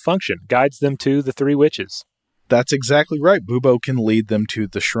navigational function, guides them to the three witches. That's exactly right. Bubo can lead them to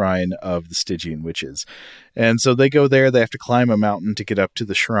the shrine of the Stygian witches. And so they go there. They have to climb a mountain to get up to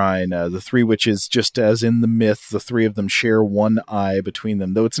the shrine. The three witches, just as in the myth, the three of them share one eye between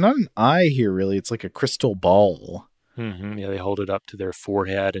them. Though it's not an eye here, really. It's like a crystal ball. Mm-hmm. Yeah, they hold it up to their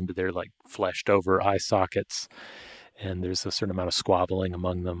forehead and to their like fleshed over eye sockets. And there's a certain amount of squabbling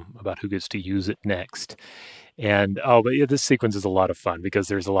among them about who gets to use it next. And, but yeah, this sequence is a lot of fun because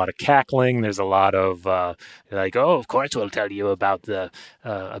there's a lot of cackling. There's a lot of like, oh, of course we'll tell you about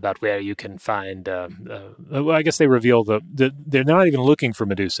about where you can find. Well, I guess they reveal they're not even looking for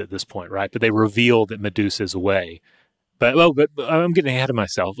Medusa at this point, right? But they reveal that Medusa is away. But I'm getting ahead of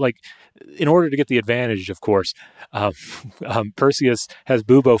myself. Like, in order to get the advantage, of course, Perseus has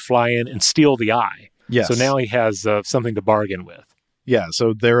Bubo fly in and steal the eye. Yes. So now he has something to bargain with. Yeah,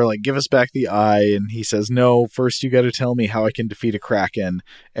 so they're like, give us back the eye, and he says, no, first you got to tell me how I can defeat a Kraken,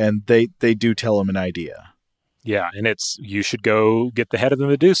 and they do tell him an idea. Yeah, and it's, you should go get the head of the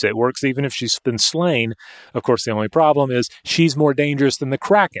Medusa. It works even if she's been slain. Of course, the only problem is she's more dangerous than the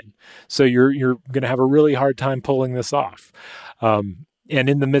Kraken, so you're going to have a really hard time pulling this off. And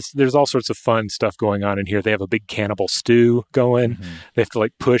in the midst, there's all sorts of fun stuff going on in here. They have a big cannibal stew going. Mm-hmm. They have to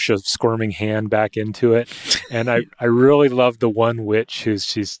like push a squirming hand back into it. And I really love the one witch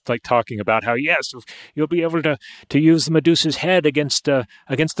she's like talking about how, yes, you'll be able to use Medusa's head against the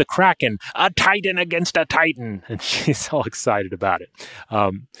Kraken, a Titan against a Titan. And she's all excited about it.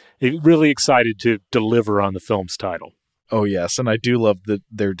 Really excited to deliver on the film's title. Oh, yes, and I do love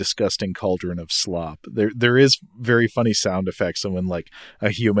their disgusting cauldron of slop. There is very funny sound effects when, like, a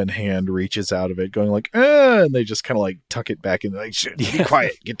human hand reaches out of it, going like, and they just kind of, like, tuck it back in, like, be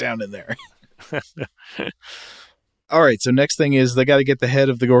quiet, get down in there. All right, so next thing is they got to get the head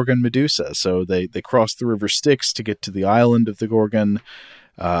of the Gorgon Medusa. So they cross the River Styx to get to the island of the Gorgon.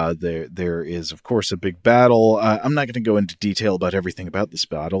 There is, of course, a big battle. I'm not going to go into detail about everything about this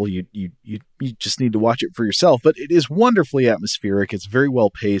battle. You just need to watch it for yourself. But it is wonderfully atmospheric. It's very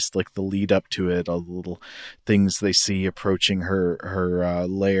well paced, like the lead up to it, all the little things they see approaching her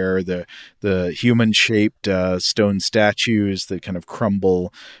lair, the human shaped stone statues that kind of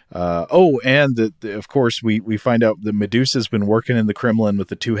crumble. And of course, we find out that Medusa's been working in the Kremlin with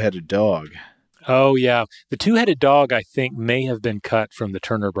the two-headed dog. Oh, yeah. The two-headed dog, I think, may have been cut from the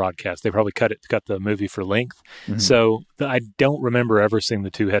Turner broadcast. They probably cut the movie for length. Mm-hmm. So I don't remember ever seeing the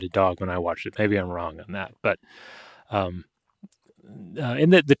two-headed dog when I watched it. Maybe I'm wrong on that. But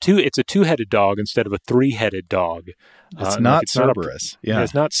it's a two-headed dog instead of a three-headed dog. It's not Cerberus.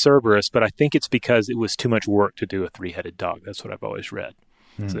 It's not Cerberus, but I think it's because it was too much work to do a three-headed dog. That's what I've always read.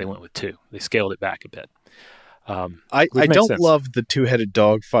 Mm-hmm. So they went with two. They scaled it back a bit. I don't love the two-headed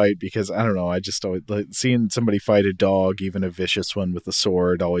dog fight because, I don't know, I just always like seeing somebody fight a dog, even a vicious one with a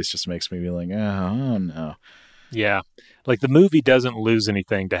sword, always just makes me be like, oh no. Yeah. Like the movie doesn't lose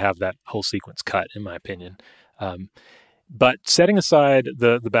anything to have that whole sequence cut, in my opinion. But setting aside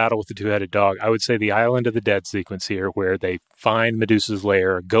the battle with the two-headed dog, I would say the Island of the Dead sequence here, where they find Medusa's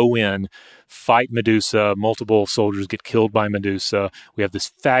lair, go in, fight Medusa, multiple soldiers get killed by Medusa. We have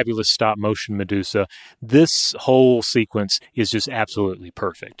this fabulous stop-motion Medusa. This whole sequence is just absolutely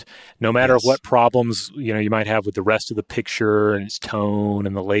perfect. No matter what problems you might have with the rest of the picture and its tone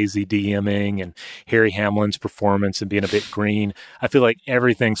and the lazy DMing and Harry Hamlin's performance and being a bit green, I feel like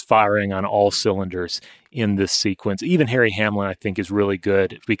everything's firing on all cylinders in this sequence. Even Harry Hamlin, I think, is really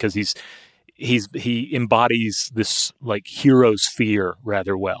good because he embodies this like hero's fear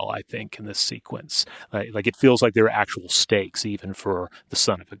rather well, I think, in this sequence. Like it feels like there are actual stakes even for the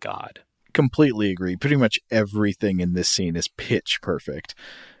son of a god. Completely agree. Pretty much everything in this scene is pitch perfect.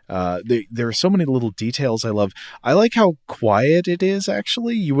 There are so many little details I love. I like how quiet it is,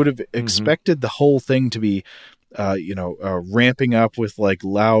 actually. You would have expected the whole thing to be ramping up with like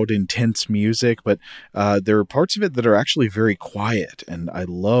loud, intense music, but there are parts of it that are actually very quiet, and I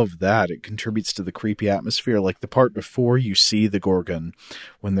love that. It contributes to the creepy atmosphere, like the part before you see the Gorgon,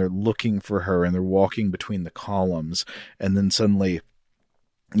 when they're looking for her and they're walking between the columns, and then suddenly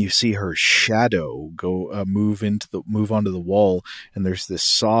you see her shadow go move onto the wall, and there's this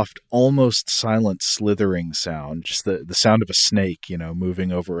soft, almost silent slithering sound, just the sound of a snake,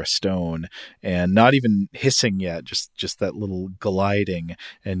 moving over a stone, and not even hissing yet, just that little gliding,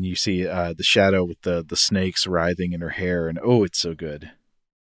 and you see the shadow with the snakes writhing in her hair, and oh, it's so good.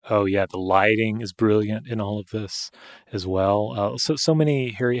 Oh yeah, the lighting is brilliant in all of this as well. So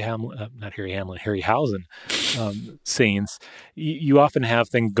many Harryhausen scenes. You often have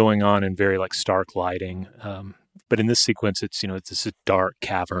things going on in very like stark lighting, but in this sequence, it's this dark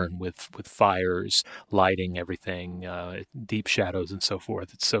cavern with fires lighting everything, deep shadows and so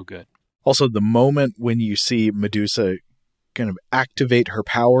forth. It's so good. Also, the moment when you see Medusa kind of activate her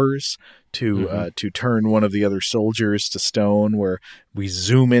powers to turn one of the other soldiers to stone, where we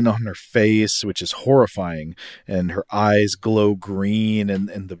zoom in on her face, which is horrifying, and her eyes glow green, and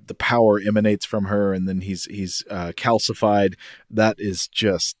the power emanates from her, and then he's calcified. That is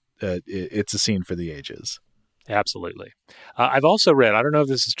just it's a scene for the ages. Absolutely. I've also read, I don't know if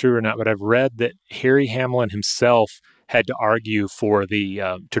this is true or not, but I've read that Harry Hamlin himself had to argue for the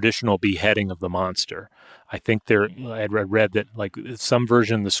traditional beheading of the monster. I think I had read that like some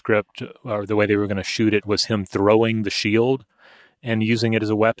version of the script or the way they were going to shoot it was him throwing the shield and using it as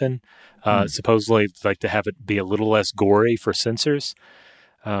a weapon, supposedly like to have it be a little less gory for censors.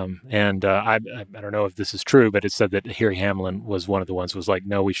 I don't know if this is true, but it said that Harry Hamlin was one of the ones who was like,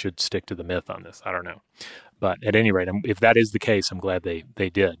 no, we should stick to the myth on this. I don't know. But at any rate, if that is the case, I'm glad they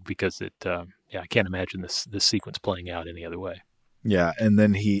did, because I can't imagine this sequence playing out any other way. Yeah, and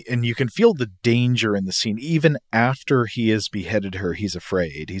then you can feel the danger in the scene. Even after he has beheaded her, he's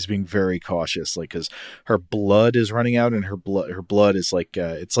afraid. He's being very cautious, like, because her blood is running out, and her blood is like,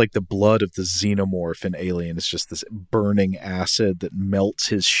 it's like the blood of the xenomorph in Alien. It's just this burning acid that melts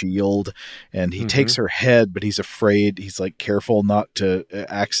his shield, and he takes her head, but he's afraid. He's like careful not to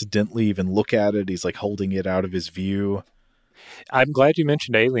accidentally even look at it. He's like holding it out of his view. I'm glad you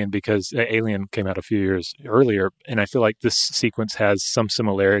mentioned Alien, because Alien came out a few years earlier, and I feel like this sequence has some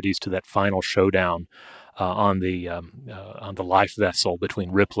similarities to that final showdown on the life vessel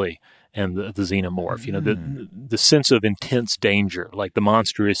between Ripley and the xenomorph. The sense of intense danger, like the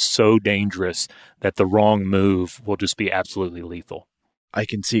monster is so dangerous that the wrong move will just be absolutely lethal. I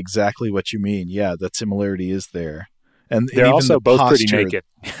can see exactly what you mean. Yeah, that similarity is there. And they're even also both pretty naked.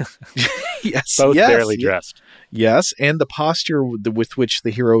 Yes. Both barely dressed. Yes, and the posture with which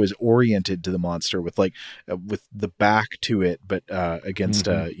the hero is oriented to the monster, with the back to it, but against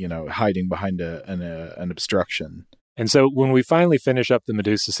hiding behind an obstruction. And so when we finally finish up the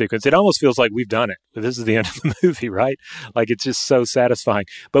Medusa sequence, it almost feels like we've done it. This is the end of the movie, right? Like, it's just so satisfying.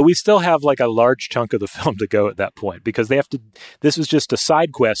 But we still have like a large chunk of the film to go at that point, because this was just a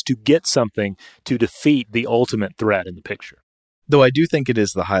side quest to get something to defeat the ultimate threat in the picture. Though I do think it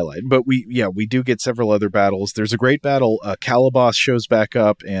is the highlight. But we do get several other battles. There's a great battle. Calibos shows back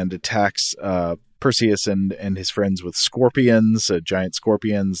up and attacks Perseus and his friends with scorpions, giant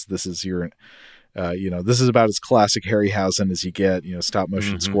scorpions. This is this is about as classic Harryhausen as you get. Stop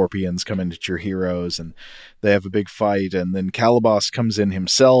motion scorpions coming at your heroes, and they have a big fight. And then Calibos comes in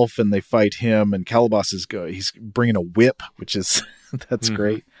himself, and they fight him. And Calibos he's bringing a whip, which is that's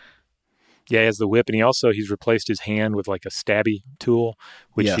great. Yeah, he has the whip, and he's replaced his hand with like a stabby tool,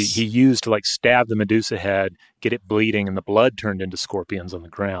 which he used to like stab the Medusa head, get it bleeding, and the blood turned into scorpions on the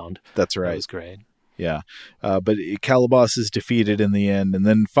ground. That's right. That was great. Yeah, but Calibos is defeated in the end. And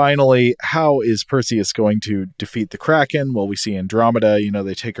then finally, how is Perseus going to defeat the Kraken? Well, we see Andromeda,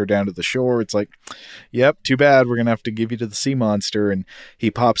 they take her down to the shore. It's like, yep, too bad. We're going to have to give you to the sea monster. And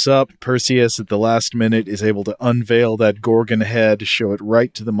he pops up. Perseus, at the last minute, is able to unveil that Gorgon head, show it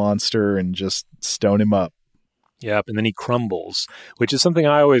right to the monster, and just stone him up. Yep, and then he crumbles, which is something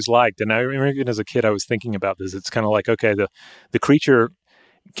I always liked. And I remember even as a kid, I was thinking about this. It's kind of like, okay, the creature,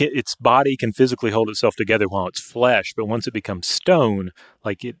 its body can physically hold itself together while it's flesh, but once it becomes stone,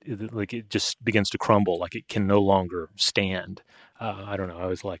 it just begins to crumble, like it can no longer stand. I don't know. I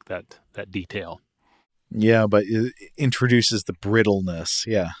always like that detail. Yeah, but it introduces the brittleness.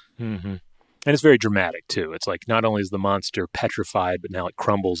 Yeah. Mm-hmm. And it's very dramatic too. It's like not only is the monster petrified, but now it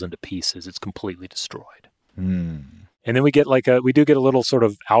crumbles into pieces. It's completely destroyed. And then we get we do get a little sort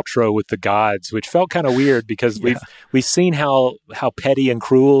of outro with the gods, which felt kind of weird because we've seen how petty and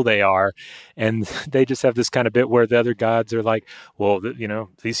cruel they are, and they just have this kind of bit where the other gods are like, well,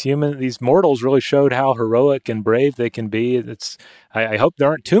 these mortals really showed how heroic and brave they can be. I hope there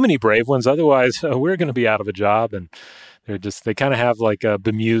aren't too many brave ones, otherwise we're going to be out of a job. And they kind of have like a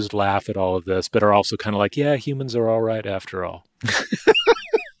bemused laugh at all of this, but are also kind of like, yeah, humans are all right after all.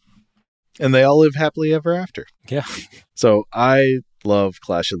 And they all live happily ever after. Yeah. So I love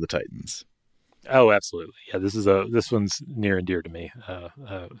Clash of the Titans. Oh, absolutely. Yeah, this one's near and dear to me.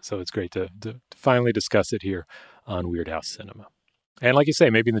 So it's great to finally discuss it here on Weird House Cinema. And like you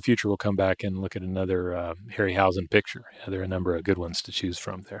say, maybe in the future we'll come back and look at another Harryhausen picture. Yeah, there are a number of good ones to choose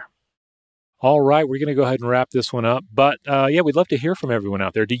from there. All right, we're going to go ahead and wrap this one up. But we'd love to hear from everyone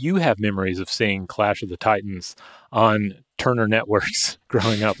out there. Do you have memories of seeing Clash of the Titans on Turner Networks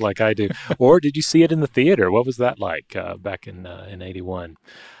growing up like I do? Or did you see it in the theater? What was that like back in 81?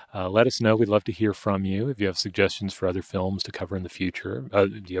 Let us know. We'd love to hear from you. If you have suggestions for other films to cover in the future,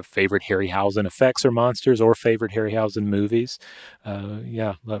 do you have favorite Harryhausen effects or monsters or favorite Harryhausen movies?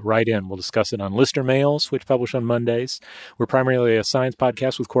 Write in. We'll discuss it on Listener Mails, which publish on Mondays. We're primarily a science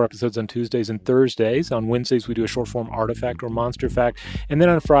podcast with core episodes on Tuesdays and Thursdays. On Wednesdays, we do a short-form artifact or monster fact. And then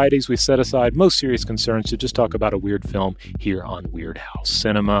on Fridays, we set aside most serious concerns to just talk about a weird film here on Weird House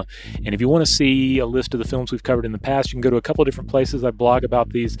Cinema. And if you want to see a list of the films we've covered in the past, you can go to a couple of different places. I blog about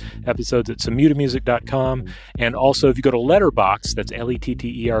these episodes at samutamusic.com. And also, if you go to Letterboxd, that's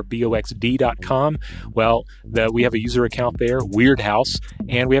letterboxd.com, well, we have a user account there, Weird House,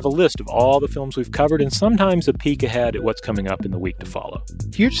 and we have a list of all the films we've covered and sometimes a peek ahead at what's coming up in the week to follow.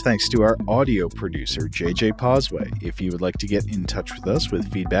 Huge thanks to our audio producer, JJ Posway. If you would like to get in touch with us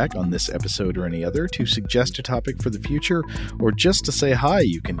with feedback on this episode or any other, to suggest a topic for the future, or just to say hi,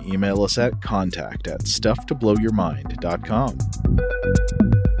 you can email us at contact@stufftoblowyourmind.com.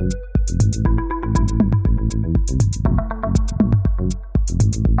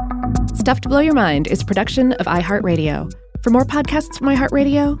 Stuff to Blow Your Mind is a production of iHeartRadio. For more podcasts from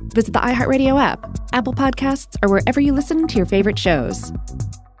iHeartRadio, visit the iHeartRadio app, Apple Podcasts, or wherever you listen to your favorite shows.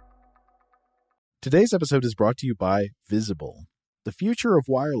 Today's episode is brought to you by Visible. The future of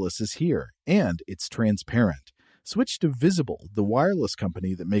wireless is here, and it's transparent. Switch to Visible, the wireless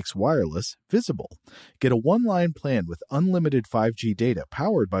company that makes wireless visible. Get a one-line plan with unlimited 5G data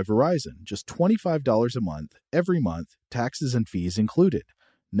powered by Verizon, just $25 a month, every month, taxes and fees included.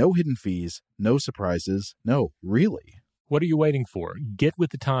 No hidden fees, no surprises, no, really. What are you waiting for? Get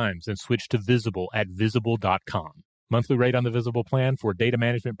with the times and switch to Visible at Visible.com. Monthly rate on the Visible plan. For data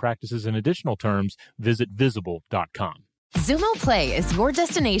management practices and additional terms, visit Visible.com. Zumo Play is your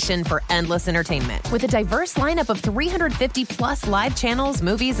destination for endless entertainment. With a diverse lineup of 350-plus live channels,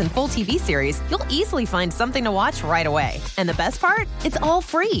 movies, and full TV series, you'll easily find something to watch right away. And the best part? It's all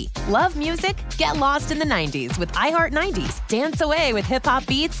free. Love music? Get lost in the 90s with iHeart 90s. Dance away with hip-hop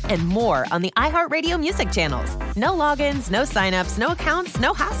beats and more on the iHeartRadio music channels. No logins, no signups, no accounts,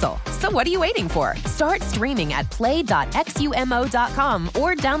 no hassle. So what are you waiting for? Start streaming at play.xumo.com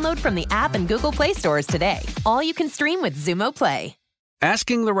or download from the app and Google Play stores today. All you can stream with Zumo Play.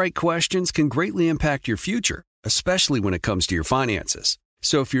 Asking the right questions can greatly impact your future, especially when it comes to your finances.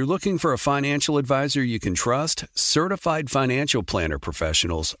 So if you're looking for a financial advisor you can trust, certified financial planner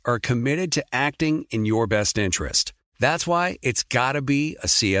professionals are committed to acting in your best interest. That's why it's got to be a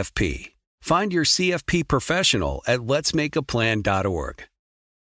CFP. Find your CFP professional at letsmakeaplan.org.